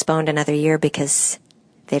been postponed another year because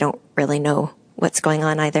they don't really know what's going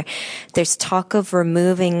on either. There's talk of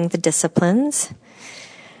removing the disciplines.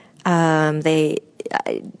 I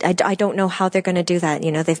don't know how they're going to do that.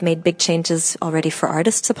 You know, they've made big changes already for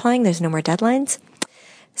artists applying. There's no more deadlines.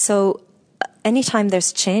 So anytime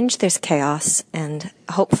there's change, there's chaos, and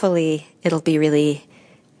hopefully it'll be really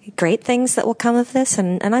great things that will come of this.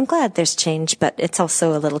 And I'm glad there's change, but it's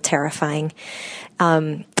also a little terrifying.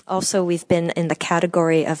 Also, we've been in the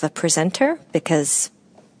category of a presenter because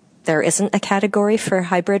there isn't a category for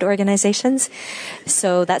hybrid organizations.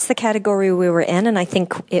 So that's the category we were in, and I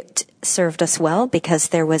think it served us well because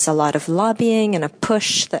there was a lot of lobbying and a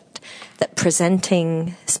push that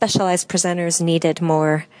presenting specialized presenters needed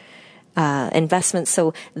more investment.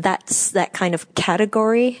 So that kind of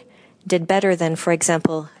category did better than, for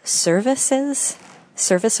example, service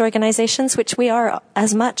organizations, which we are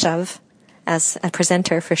as much of as a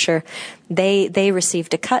presenter for sure. They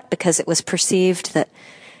received a cut because it was perceived that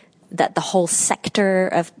the whole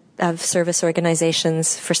sector of service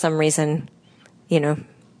organizations, for some reason, you know,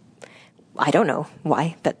 I don't know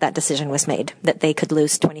why, but that decision was made that they could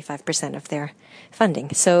lose 25% of their funding.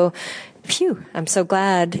 So, phew, I'm so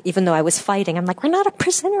glad, even though I was fighting, I'm like, we're not a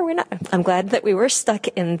presenter, I'm glad that we were stuck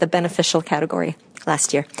in the beneficial category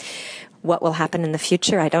last year. What will happen in the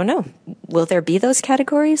future? I don't know. Will there be those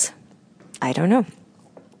categories? I don't know.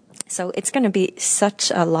 So it's going to be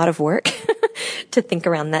such a lot of work to think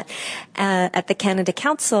around that. At the Canada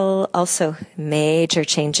Council, also major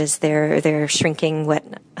changes. They're shrinking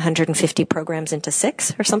 150 programs into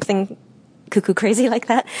 6 or something cuckoo crazy like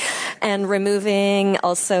that, and removing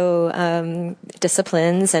also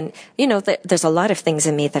disciplines. And you know, there's a lot of things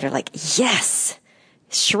in me that are like, yes,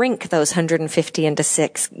 shrink those 150 into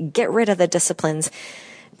 6, get rid of the disciplines.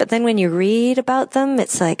 But then when you read about them,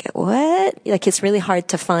 it's like, what? Like, it's really hard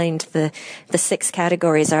to find the 6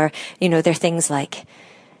 categories are, you know, they're things like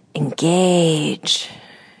engage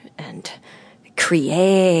and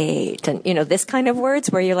create and, you know, this kind of words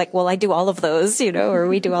where you're like, well, I do all of those, you know, or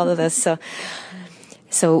we do all of those.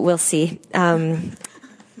 So we'll see. And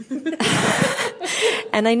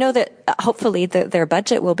I know that hopefully their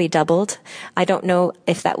budget will be doubled. I don't know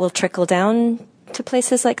if that will trickle down to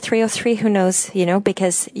places like 303, who knows, you know,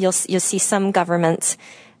 because you'll see some governments,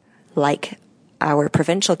 like our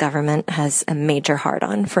provincial government, has a major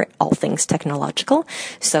hard-on for all things technological.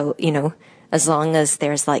 So, you know, as long as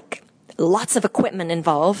there's like lots of equipment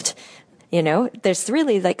involved, you know, there's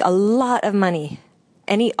really like a lot of money.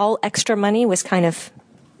 All extra money was kind of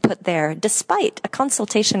put there, despite a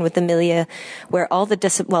consultation with Amelia where all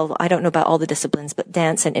the well, I don't know about all the disciplines, but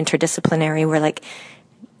dance and interdisciplinary were like,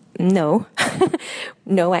 no,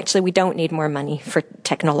 actually, we don't need more money for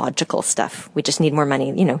technological stuff. We just need more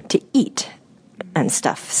money, you know, to eat and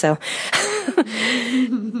stuff. So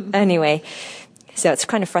anyway, so it's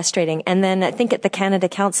kind of frustrating. And then I think at the Canada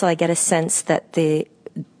Council, I get a sense that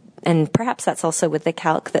and perhaps that's also with the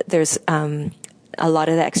CALC, that there's a lot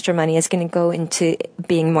of the extra money is going to go into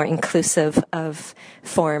being more inclusive of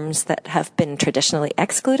forms that have been traditionally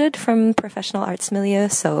excluded from professional arts milieu.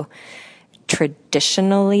 So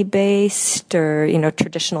traditionally based, or, you know,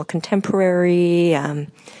 traditional contemporary,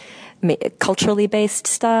 culturally based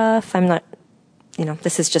stuff. I'm not, you know,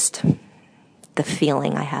 this is just the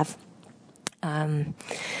feeling I have.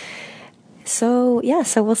 So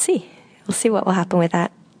we'll see. We'll see what will happen with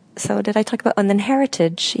that. So did I talk about, and then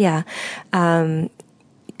Heritage? Yeah.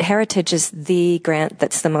 Heritage is the grant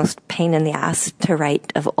that's the most pain in the ass to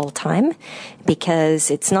write of all time,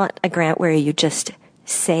 because it's not a grant where you just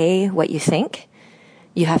say what you think.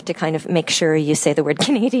 You have to kind of make sure you say the word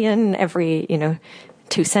Canadian every, you know,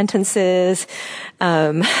 2 sentences.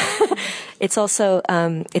 It's also,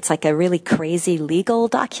 it's like a really crazy legal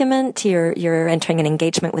document. You're entering an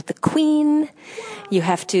engagement with the Queen. You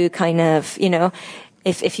have to kind of, you know,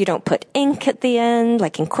 if you don't put ink at the end,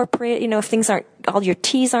 like incorporate, you know, if all your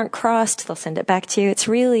T's aren't crossed, they'll send it back to you. It's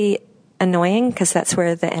really annoying because that's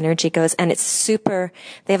where the energy goes. And it's they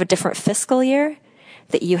have a different fiscal year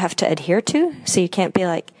that you have to adhere to. So you can't be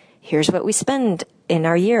like, here's what we spend in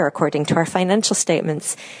our year according to our financial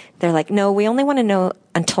statements. They're like, no, we only want to know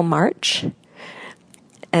until March.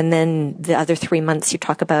 And then the other 3 months you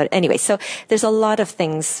talk about, anyway, so there's a lot of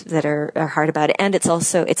things that are hard about it. And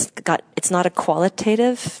it's not a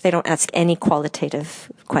qualitative, they don't ask any qualitative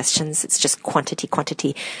questions. It's just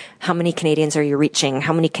quantity. How many Canadians are you reaching?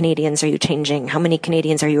 How many Canadians are you changing? How many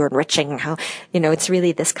Canadians are you enriching? It's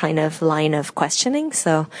really this kind of line of questioning.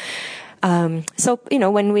 So, when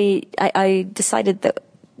I decided that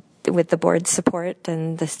with the board's support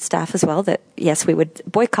and the staff as well, that yes, we would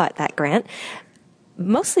boycott that grant.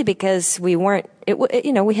 Mostly because we had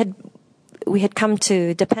come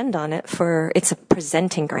to depend on it it's a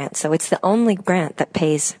presenting grant. So it's the only grant that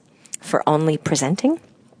pays for only presenting.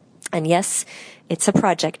 And yes, it's a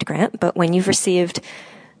project grant, but when you've received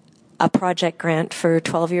a project grant for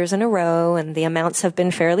 12 years in a row and the amounts have been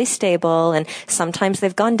fairly stable and sometimes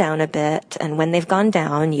they've gone down a bit, and when they've gone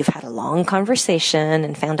down, you've had a long conversation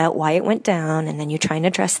and found out why it went down, and then you try and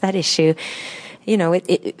address that issue.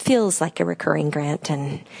 It feels like a recurring grant,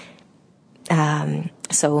 and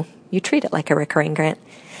so you treat it like a recurring grant.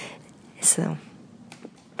 So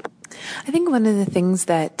I think one of the things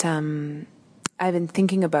that I've been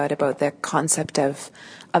thinking about the concept of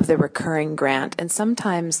the recurring grant, and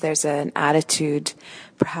sometimes there's an attitude,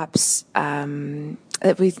 perhaps,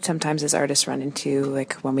 that we sometimes as artists run into,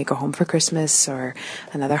 like when we go home for Christmas or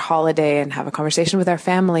another holiday and have a conversation with our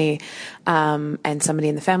family, and somebody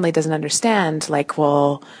in the family doesn't understand, like,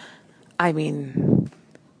 well, I mean,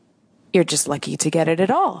 you're just lucky to get it at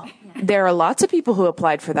all. There are lots of people who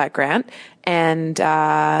applied for that grant, and,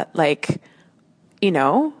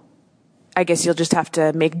 I guess you'll just have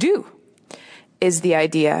to make do, is the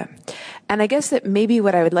idea. And I guess that maybe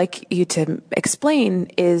what I would like you to explain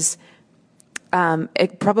is,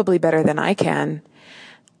 probably better than I can,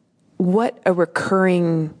 what a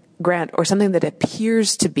recurring grant, or something that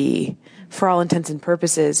appears to be, for all intents and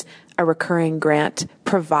purposes, a recurring grant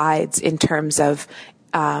provides in terms of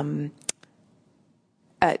a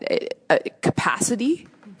capacity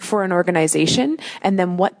for an organization, and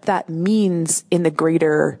then what that means in the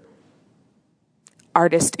greater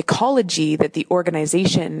artist ecology that the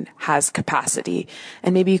organization has capacity.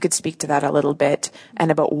 And maybe you could speak to that a little bit, and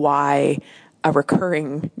about why a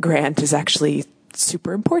recurring grant is actually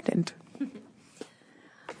super important.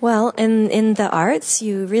 Well, in the arts,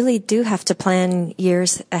 you really do have to plan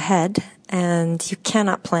years ahead, and you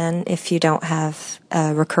cannot plan if you don't have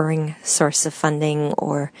a recurring source of funding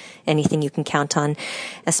or anything you can count on,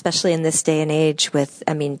 especially in this day and age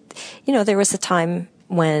there was a time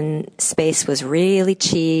when space was really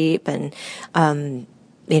cheap and, and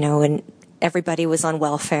everybody was on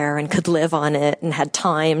welfare and could live on it and had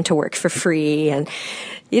time to work for free. And,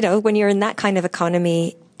 when you're in that kind of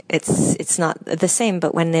economy, it's not the same.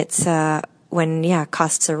 But when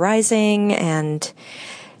costs are rising and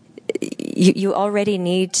you already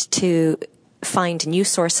need to find new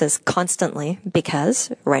sources constantly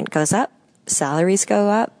because rent goes up, salaries go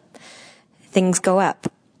up, things go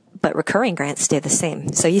up. But recurring grants stay the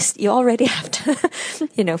same. So you already have to,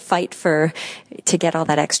 fight to get all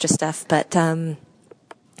that extra stuff. But,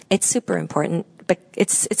 it's super important. But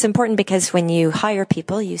it's important because when you hire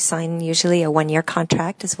people, you sign usually a 1-year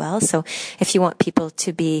contract as well. So if you want people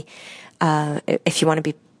to be, if you want to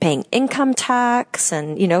be paying income tax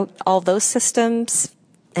and, all those systems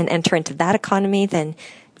and enter into that economy, then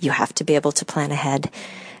you have to be able to plan ahead,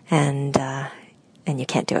 and you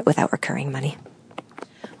can't do it without recurring money.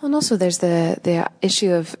 And also there's the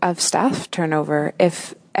issue of staff turnover.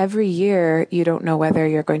 If every year you don't know whether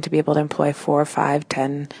you're going to be able to employ 4, 5,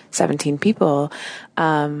 10, 17 people,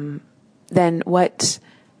 then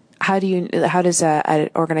how does an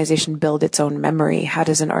organization build its own memory? How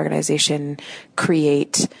does an organization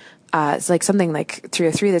create, it's like something like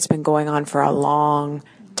 303 that's been going on for a long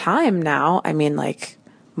time now. I mean, like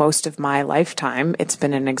most of my lifetime, it's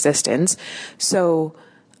been in existence. So,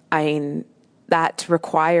 that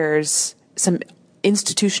requires some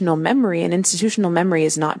institutional memory, and institutional memory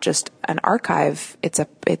is not just an archive,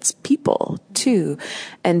 it's people too.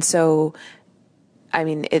 And so,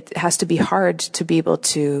 it has to be hard to be able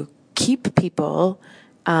to keep people,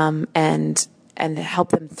 and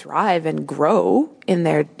help them thrive and grow in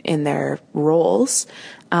their roles,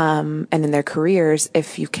 and in their careers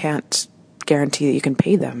if you can't guarantee that you can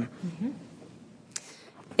pay them. Mm-hmm.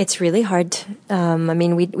 It's really hard.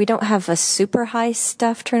 We don't have a super high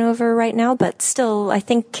staff turnover right now, but still, I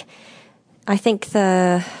think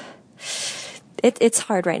it's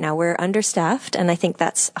hard right now. We're understaffed, and I think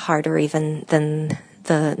that's harder even than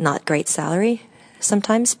the not great salary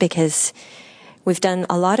sometimes, because we've done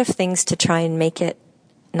a lot of things to try and make it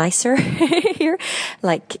nicer here,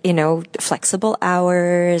 like, flexible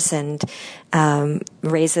hours and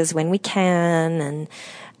raises when we can, and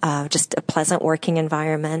just a pleasant working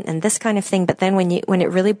environment and this kind of thing. But then when it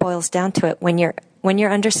really boils down to it, when you're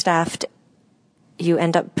understaffed, you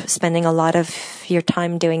end up spending a lot of your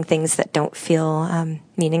time doing things that don't feel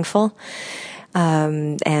meaningful,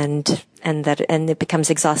 and it becomes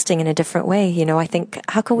exhausting in a different way. I think,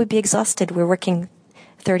 how can we be exhausted? We're working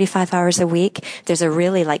 35 hours a week. There's a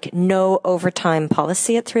really no overtime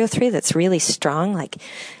policy at 303 that's really strong.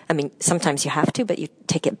 Sometimes you have to, but you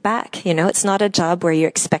take it back. It's not a job where you're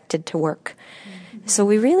expected to work. Mm-hmm. So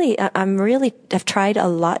I've tried a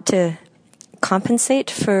lot to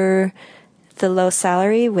compensate for the low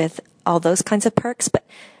salary with all those kinds of perks, but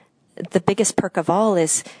the biggest perk of all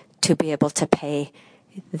is to be able to pay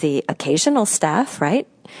the occasional staff, right?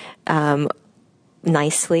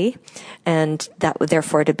 Nicely, and that would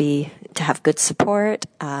therefore to have good support,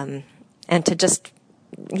 and to just,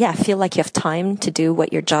 feel like you have time to do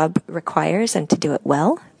what your job requires and to do it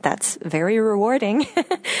well. That's very rewarding.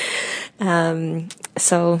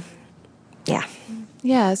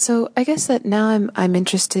 Yeah, so I guess that now I'm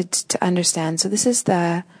interested to understand. So this is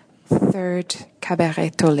the third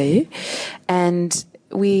Cabaret Tolé, and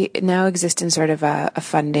we now exist in sort of a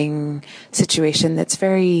funding situation that's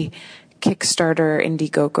very Kickstarter,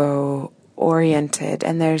 Indiegogo oriented,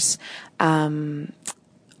 and there's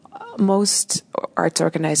most arts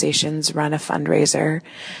organizations run a fundraiser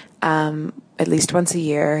at least once a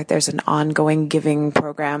year. There's an ongoing giving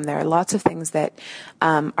program. There are lots of things that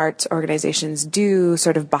arts organizations do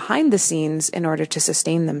sort of behind the scenes in order to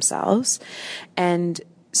sustain themselves. And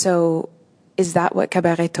so is that what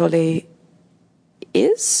Cabaret Tolé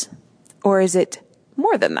is? Or is it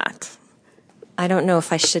more than that? I don't know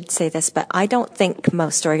if I should say this, but I don't think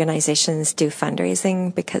most organizations do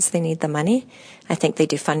fundraising because they need the money. I think they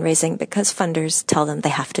do fundraising because funders tell them they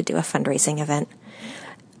have to do a fundraising event.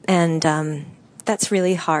 And that's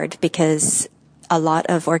really hard because a lot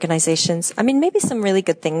of organizations, maybe some really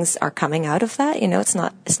good things are coming out of that.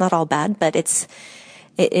 It's not all bad, but it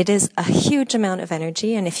is a huge amount of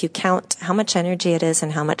energy. And if you count how much energy it is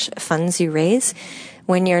and how much funds you raise,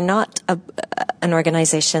 when you're not an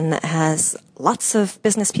organization that has lots of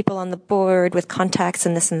business people on the board with contacts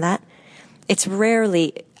and this and that, it's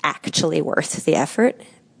rarely actually worth the effort,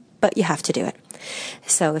 but you have to do it.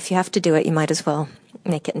 So if you have to do it, you might as well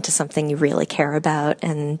make it into something you really care about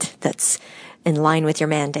and that's in line with your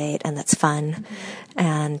mandate and that's fun.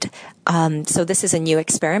 Mm-hmm. And so this is a new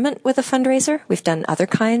experiment with a fundraiser. We've done other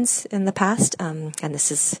kinds in the past, and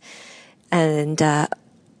this is, and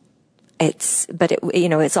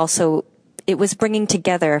it's also, it was bringing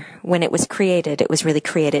together, when it was created, it was really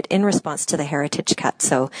created in response to the Heritage Cut.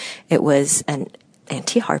 So it was an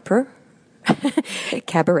anti-Harper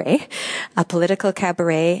cabaret, a political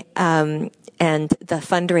cabaret, and the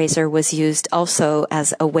fundraiser was used also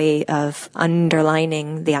as a way of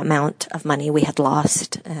underlining the amount of money we had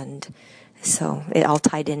lost. And so it all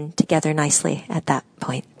tied in together nicely at that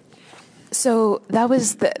point. So that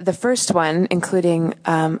was the first one, including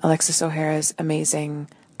Alexis O'Hara's amazing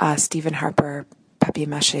Stephen Harper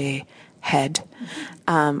papier-mâché head,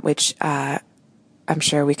 which I'm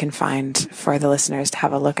sure we can find for the listeners to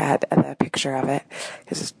have a look at the picture of it,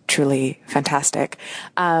 because it's truly fantastic.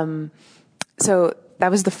 So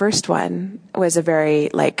that was the first one, was a very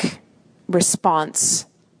response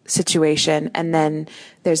situation. And then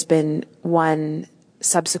there's been one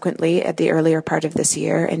subsequently at the earlier part of this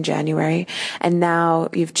year in January. And now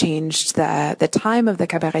you've changed the time of the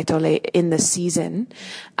Cabaret Tolé in the season.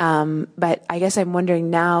 But I guess I'm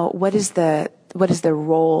wondering now, what is the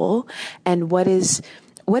role, and what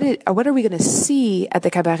are we going to see at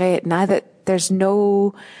the cabaret now that there's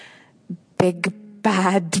no big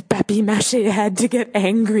bad papier-mâché head to get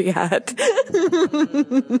angry at?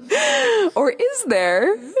 Or is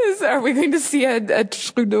there? Are we going to see a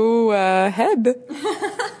Trudeau head?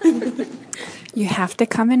 You have to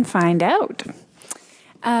come and find out.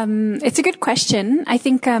 It's a good question. I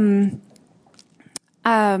think, Cabaret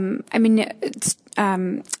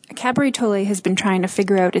Tolé has been trying to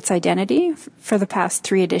figure out its identity for the past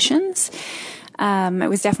 3 editions. It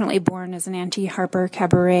was definitely born as an anti-Harper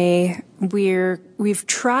cabaret. We've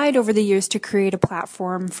tried over the years to create a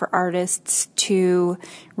platform for artists to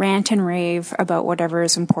rant and rave about whatever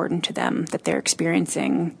is important to them that they're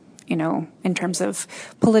experiencing, in terms of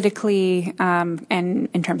politically, and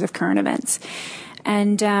in terms of current events.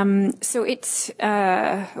 And so it's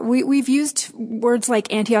we've used words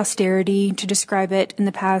like anti-austerity to describe it in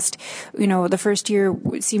the past. The first year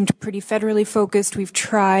seemed pretty federally focused. We've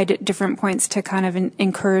tried at different points to kind of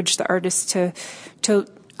encourage the artists to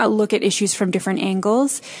look at issues from different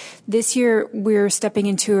angles. This year, we're stepping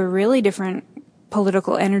into a really different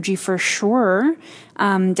political energy for sure.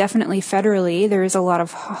 Definitely federally, there is a lot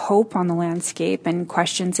of hope on the landscape and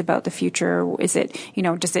questions about the future. Is it,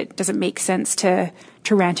 does it make sense to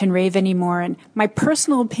rant and rave anymore? And my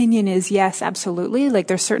personal opinion is yes, absolutely. Like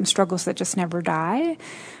there's certain struggles that just never die.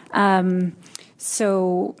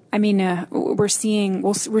 So, I mean, we're seeing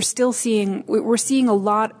a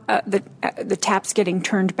lot, the taps getting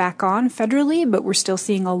turned back on federally, but we're still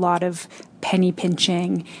seeing a lot of penny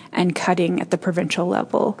pinching and cutting at the provincial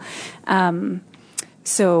level. What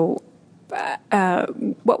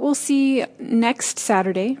we'll see next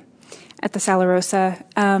Saturday at the Sala Rosa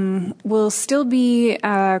will still be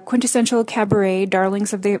quintessential cabaret,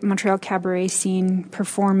 darlings of the Montreal cabaret scene,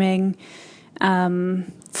 performing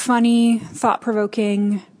funny,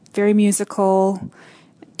 thought-provoking, very musical,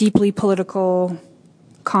 deeply political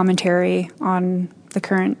commentary on the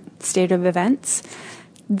current state of events.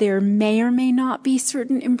 There may or may not be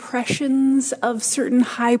certain impressions of certain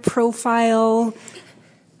high-profile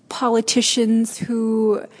politicians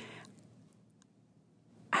who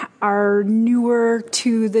are newer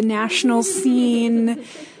to the national scene.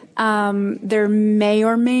 There may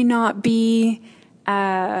or may not be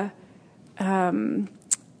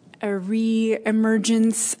a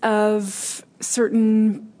re-emergence of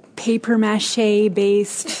certain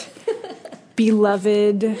papier-mâché-based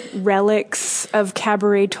beloved relics of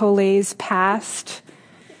Cabaret Tollé's past.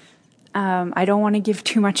 I don't want to give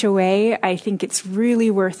too much away. I think it's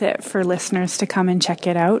really worth it for listeners to come and check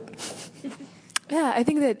it out. Yeah, I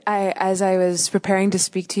think that as I was preparing to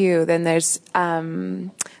speak to you, then there's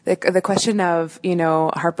the question of,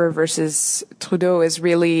 Harper versus Trudeau is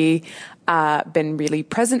really been really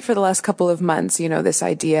present for the last couple of months. This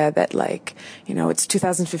idea that it's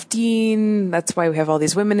 2015. That's why we have all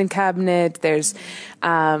these women in cabinet. There's,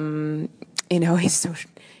 he's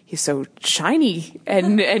so shiny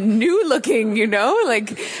and new looking,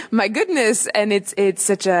 my goodness. And it's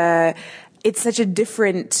such a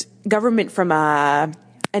different government from an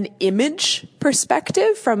image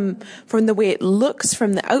perspective, from the way it looks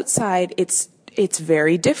from the outside. It's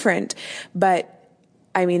very different. But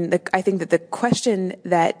I mean, I think that the question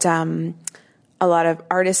that a lot of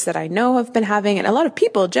artists that I know have been having, and a lot of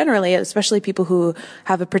people generally, especially people who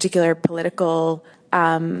have a particular political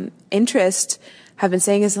interest, have been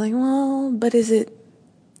saying is well, but is it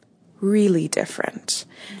really different?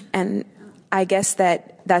 And I guess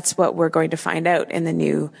that's what we're going to find out in the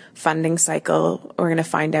new funding cycle. We're going to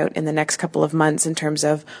find out in the next couple of months in terms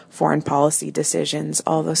of foreign policy decisions,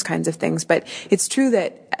 all those kinds of things. But it's true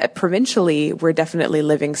that provincially, we're definitely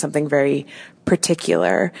living something very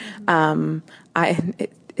particular. Is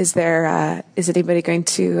anybody going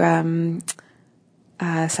to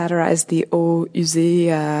satirize the eau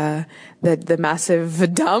usée, the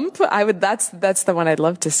massive dump? That's the one I'd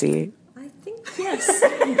love to see. Yes.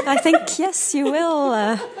 I think, yes, you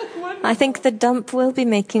will. I think the dump will be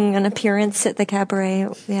making an appearance at the cabaret.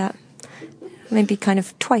 Yeah. Maybe kind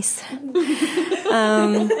of twice.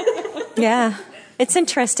 Yeah. It's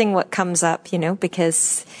interesting what comes up,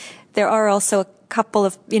 because there are also a couple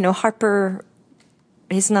of, Harper,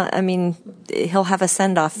 he'll have a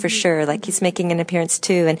send-off for sure. Like he's making an appearance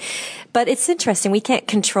too. But it's interesting. We can't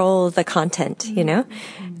control the content,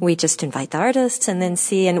 We just invite the artists and then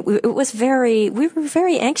see. And we were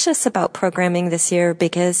very anxious about programming this year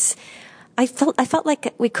because I felt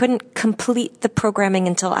like we couldn't complete the programming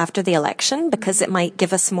until after the election because it might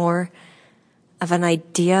give us more of an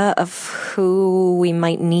idea of who we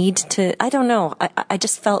might need to, I don't know. I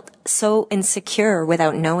just felt so insecure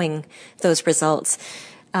without knowing those results.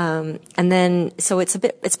 And then, so it's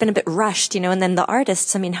been a bit rushed, and then the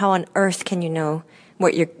artists, how on earth can you know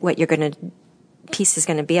what your piece is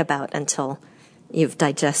going to be about until you've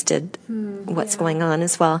digested what's going on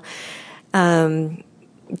as well. So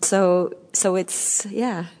it's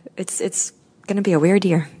going to be a weird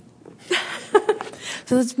year.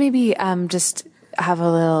 So let's maybe just have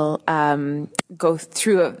a little go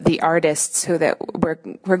through the artists who that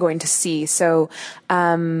we're going to see. So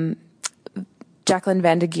Jacqueline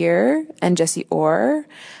Van de Geer and Jessie Orr,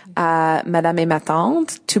 Madame et Ma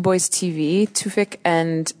Tante, Two Boys TV, Tufik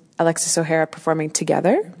and Alexis O'Hara performing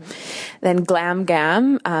together. Mm-hmm. Then Glam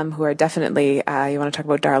Gam, who are definitely, you want to talk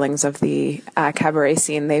about darlings of the cabaret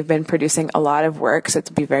scene. They've been producing a lot of work, so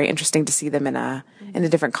it'll be very interesting to see them in a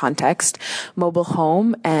different context. Mobile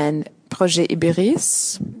Home and Projet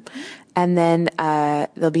Iberis. Mm-hmm. And then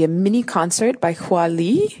there'll be a mini concert by Hua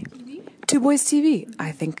Li, Two Boys TV,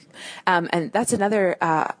 I think. And that's another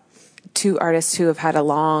two artists who have had a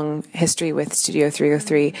long history with Studio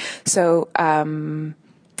 303. So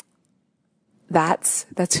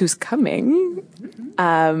that's who's coming.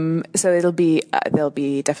 So there'll be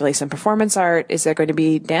definitely some performance art. Is there going to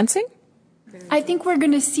be dancing? I think we're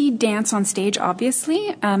going to see dance on stage,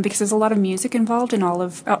 obviously, because there's a lot of music involved in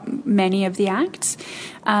many of the acts.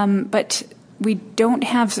 But we don't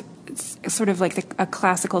have sort of like a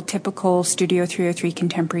classical, typical Studio 303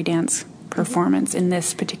 contemporary dance performance in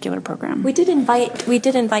this particular program. We did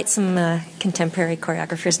invite some contemporary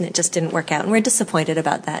choreographers, and it just didn't work out, and we're disappointed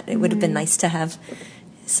about that. It would have been nice to have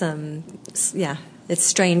some. Yeah, it's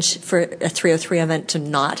strange for a 303 event to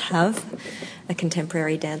not have a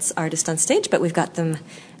contemporary dance artist on stage, but we've got them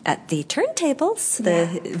at the turntables,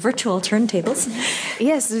 the virtual turntables.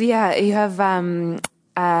 Yes, yeah, you have Elena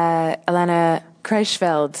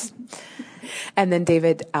Kreisfeld, and then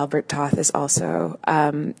David Albert Toth is also.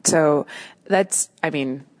 So that's,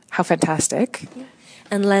 how fantastic. Yeah.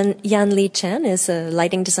 And Yan Li Chen is a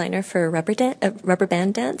lighting designer for Rubber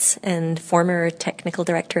Band Dance and former technical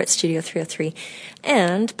director at Studio 303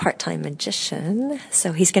 and part-time magician.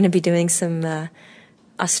 So he's going to be doing some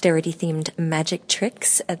austerity-themed magic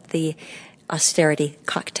tricks at the austerity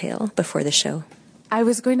cocktail before the show. I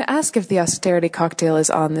was going to ask if the austerity cocktail is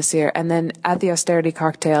on this year, and then at the austerity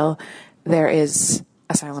cocktail, there is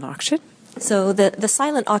a silent auction. So the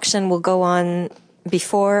silent auction will go on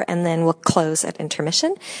before and then we'll close at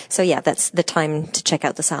intermission. So yeah, that's the time to check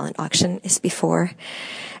out the silent auction is before.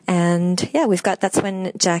 And yeah, that's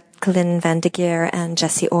when Jacqueline Van de Geer and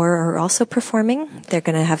Jessie Orr are also performing. They're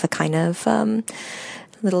going to have a kind of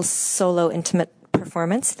little solo intimate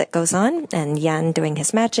performance that goes on, and Jan doing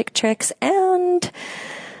his magic tricks, and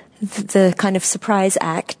the kind of surprise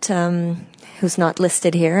act, who's not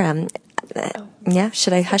listed here.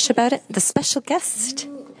 Should I hush about it? The special guest.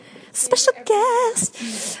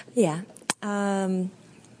 Yeah. A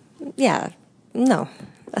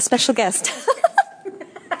special guest.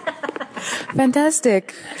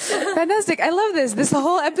 Fantastic. I love this. This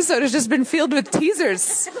whole episode has just been filled with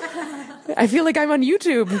teasers. I feel like I'm on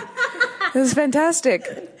YouTube. This is fantastic.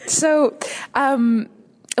 So,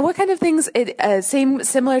 what kind of things,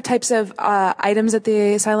 similar types of items at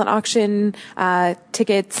the silent auction,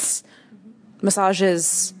 tickets,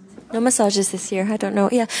 massages? No massages this year. I don't know.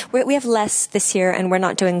 Yeah, we have less this year, and we're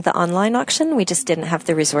not doing the online auction. We just didn't have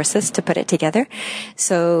the resources to put it together.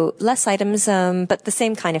 So less items, but the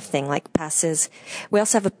same kind of thing, like passes. We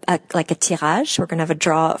also have a tirage. We're going to have a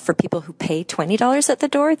draw for people who pay $20 at the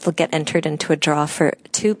door. They'll get entered into a draw for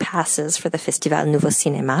 2 passes for the Festival Nouveau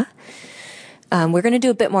Cinéma. We're going to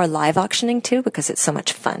do a bit more live auctioning too, because it's so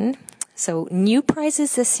much fun. So new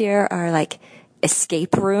prizes this year are like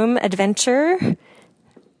escape room adventure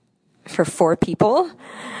for 4 people.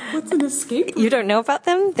 What's an escape room? You don't know about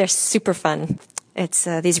them? They're super fun. It's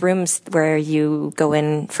these rooms where you go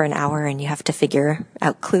in for an hour and you have to figure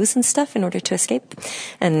out clues and stuff in order to escape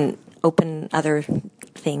and open other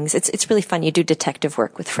things. It's really fun. You do detective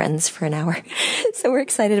work with friends for an hour. So we're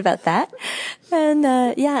excited about that. And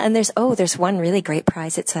and there's one really great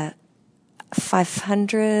prize. It's a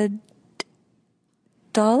 $500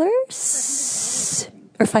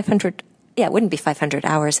 or 500. Yeah, it wouldn't be 500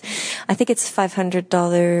 hours. I think it's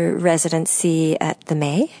 $500 residency at the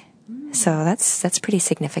May. So that's pretty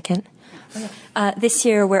significant. This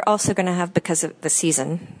year we're also going to have, because of the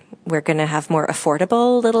season, we're going to have more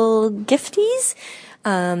affordable little gifties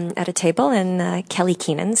at a table, and Kelly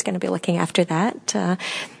Keenan's going to be looking after that.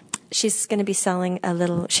 She's going to be selling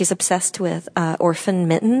she's obsessed with orphan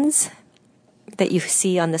mittens that you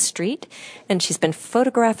see on the street, and she's been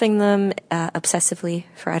photographing them obsessively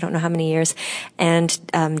for I don't know how many years, and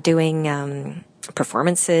doing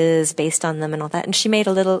performances based on them and all that. And she made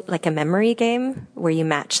a little, like a memory game where you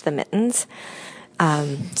match the mittens.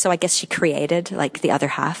 So I guess she created like the other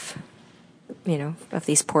half, of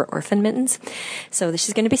these poor orphan mittens. So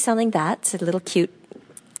she's going to be selling that. It's a little cute,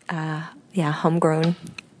 homegrown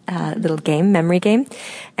little game, memory game.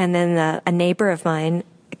 And then a neighbor of mine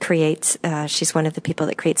creates, she's one of the people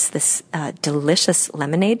that creates this delicious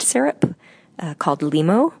lemonade syrup called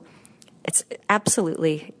Limo. It's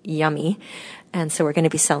absolutely yummy. And so we're going to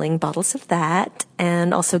be selling bottles of that,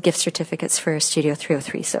 and also gift certificates for Studio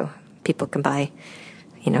 303. So people can buy,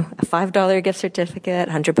 a $5 gift certificate,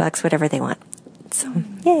 $100, whatever they want. So,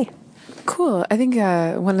 yay. Cool. I think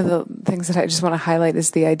one of the things that I just want to highlight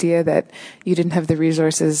is the idea that you didn't have the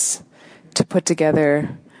resources to put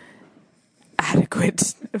together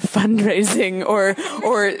adequate fundraising or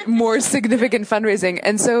more significant fundraising.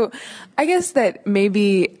 And so I guess that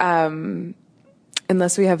maybe,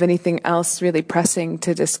 unless we have anything else really pressing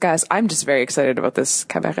to discuss, I'm just very excited about this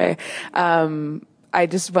cabaret. I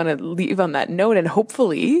just want to leave on that note, and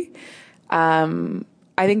hopefully, I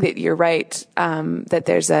I think that you're right, that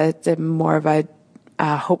there's a more of a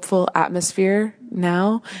hopeful atmosphere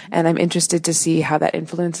now, and I'm interested to see how that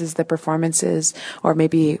influences the performances, or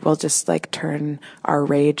maybe we'll just like turn our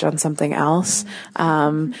rage on something else,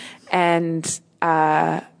 and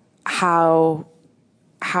how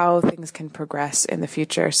things can progress in the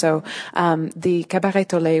future. So the Cabaret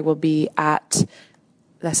Tollet will be at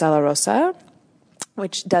La Sala Rosa,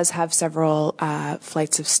 which does have several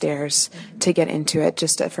flights of stairs to get into it,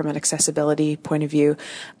 just from an accessibility point of view.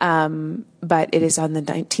 But it is on the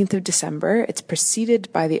 19th of December. It's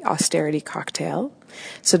preceded by the Austerity Cocktail.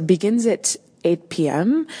 So it begins at 8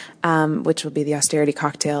 p.m., which will be the Austerity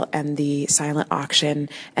Cocktail and the silent auction.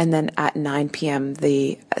 And then at 9 p.m.,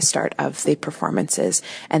 the start of the performances.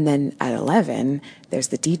 And then at 11, there's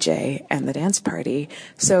the DJ and the dance party.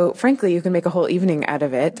 So frankly, you can make a whole evening out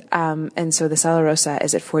of it. And so the Sala Rosa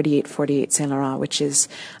is at 4848 Saint Laurent, which is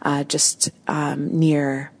just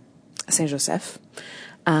near Saint Joseph.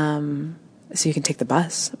 So you can take the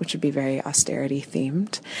bus, which would be very austerity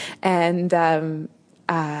themed. And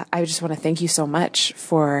I just want to thank you so much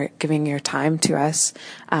for giving your time to us,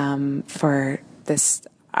 for this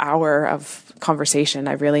hour of conversation.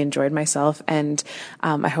 I really enjoyed myself, and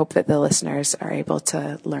I hope that the listeners are able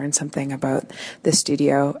to learn something about the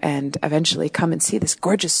studio and eventually come and see this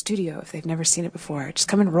gorgeous studio if they've never seen it before. Just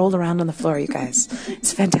come and roll around on the floor, you guys.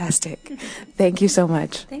 It's fantastic. Thank you so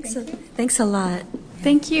much. Thanks a lot.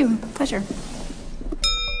 Thank you. Pleasure.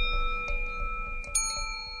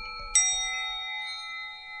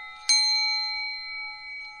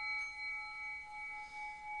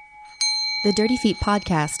 The Dirty Feet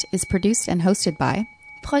podcast is produced and hosted by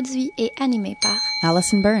Produit et animé par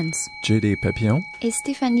Allison Burns. JD Papillon. et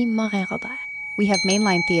Stéphanie Morin-Robert. We have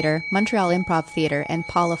Mainline Theatre, Montreal Improv Theatre, and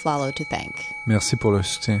Paul Aflalo to thank. Merci pour le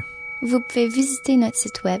soutien. Vous pouvez visiter notre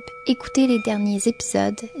site web, écouter les derniers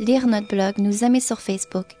épisodes, lire notre blog, nous aimer sur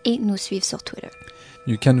Facebook et nous suivre sur Twitter.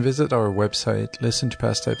 You can visit our website, listen to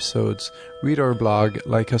past episodes, read our blog,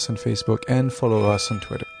 like us on Facebook, and follow us on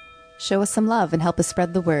Twitter. Show us some love and help us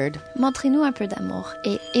spread the word. Montrez-nous un peu d'amour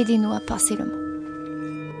et aidez-nous à passer le mot.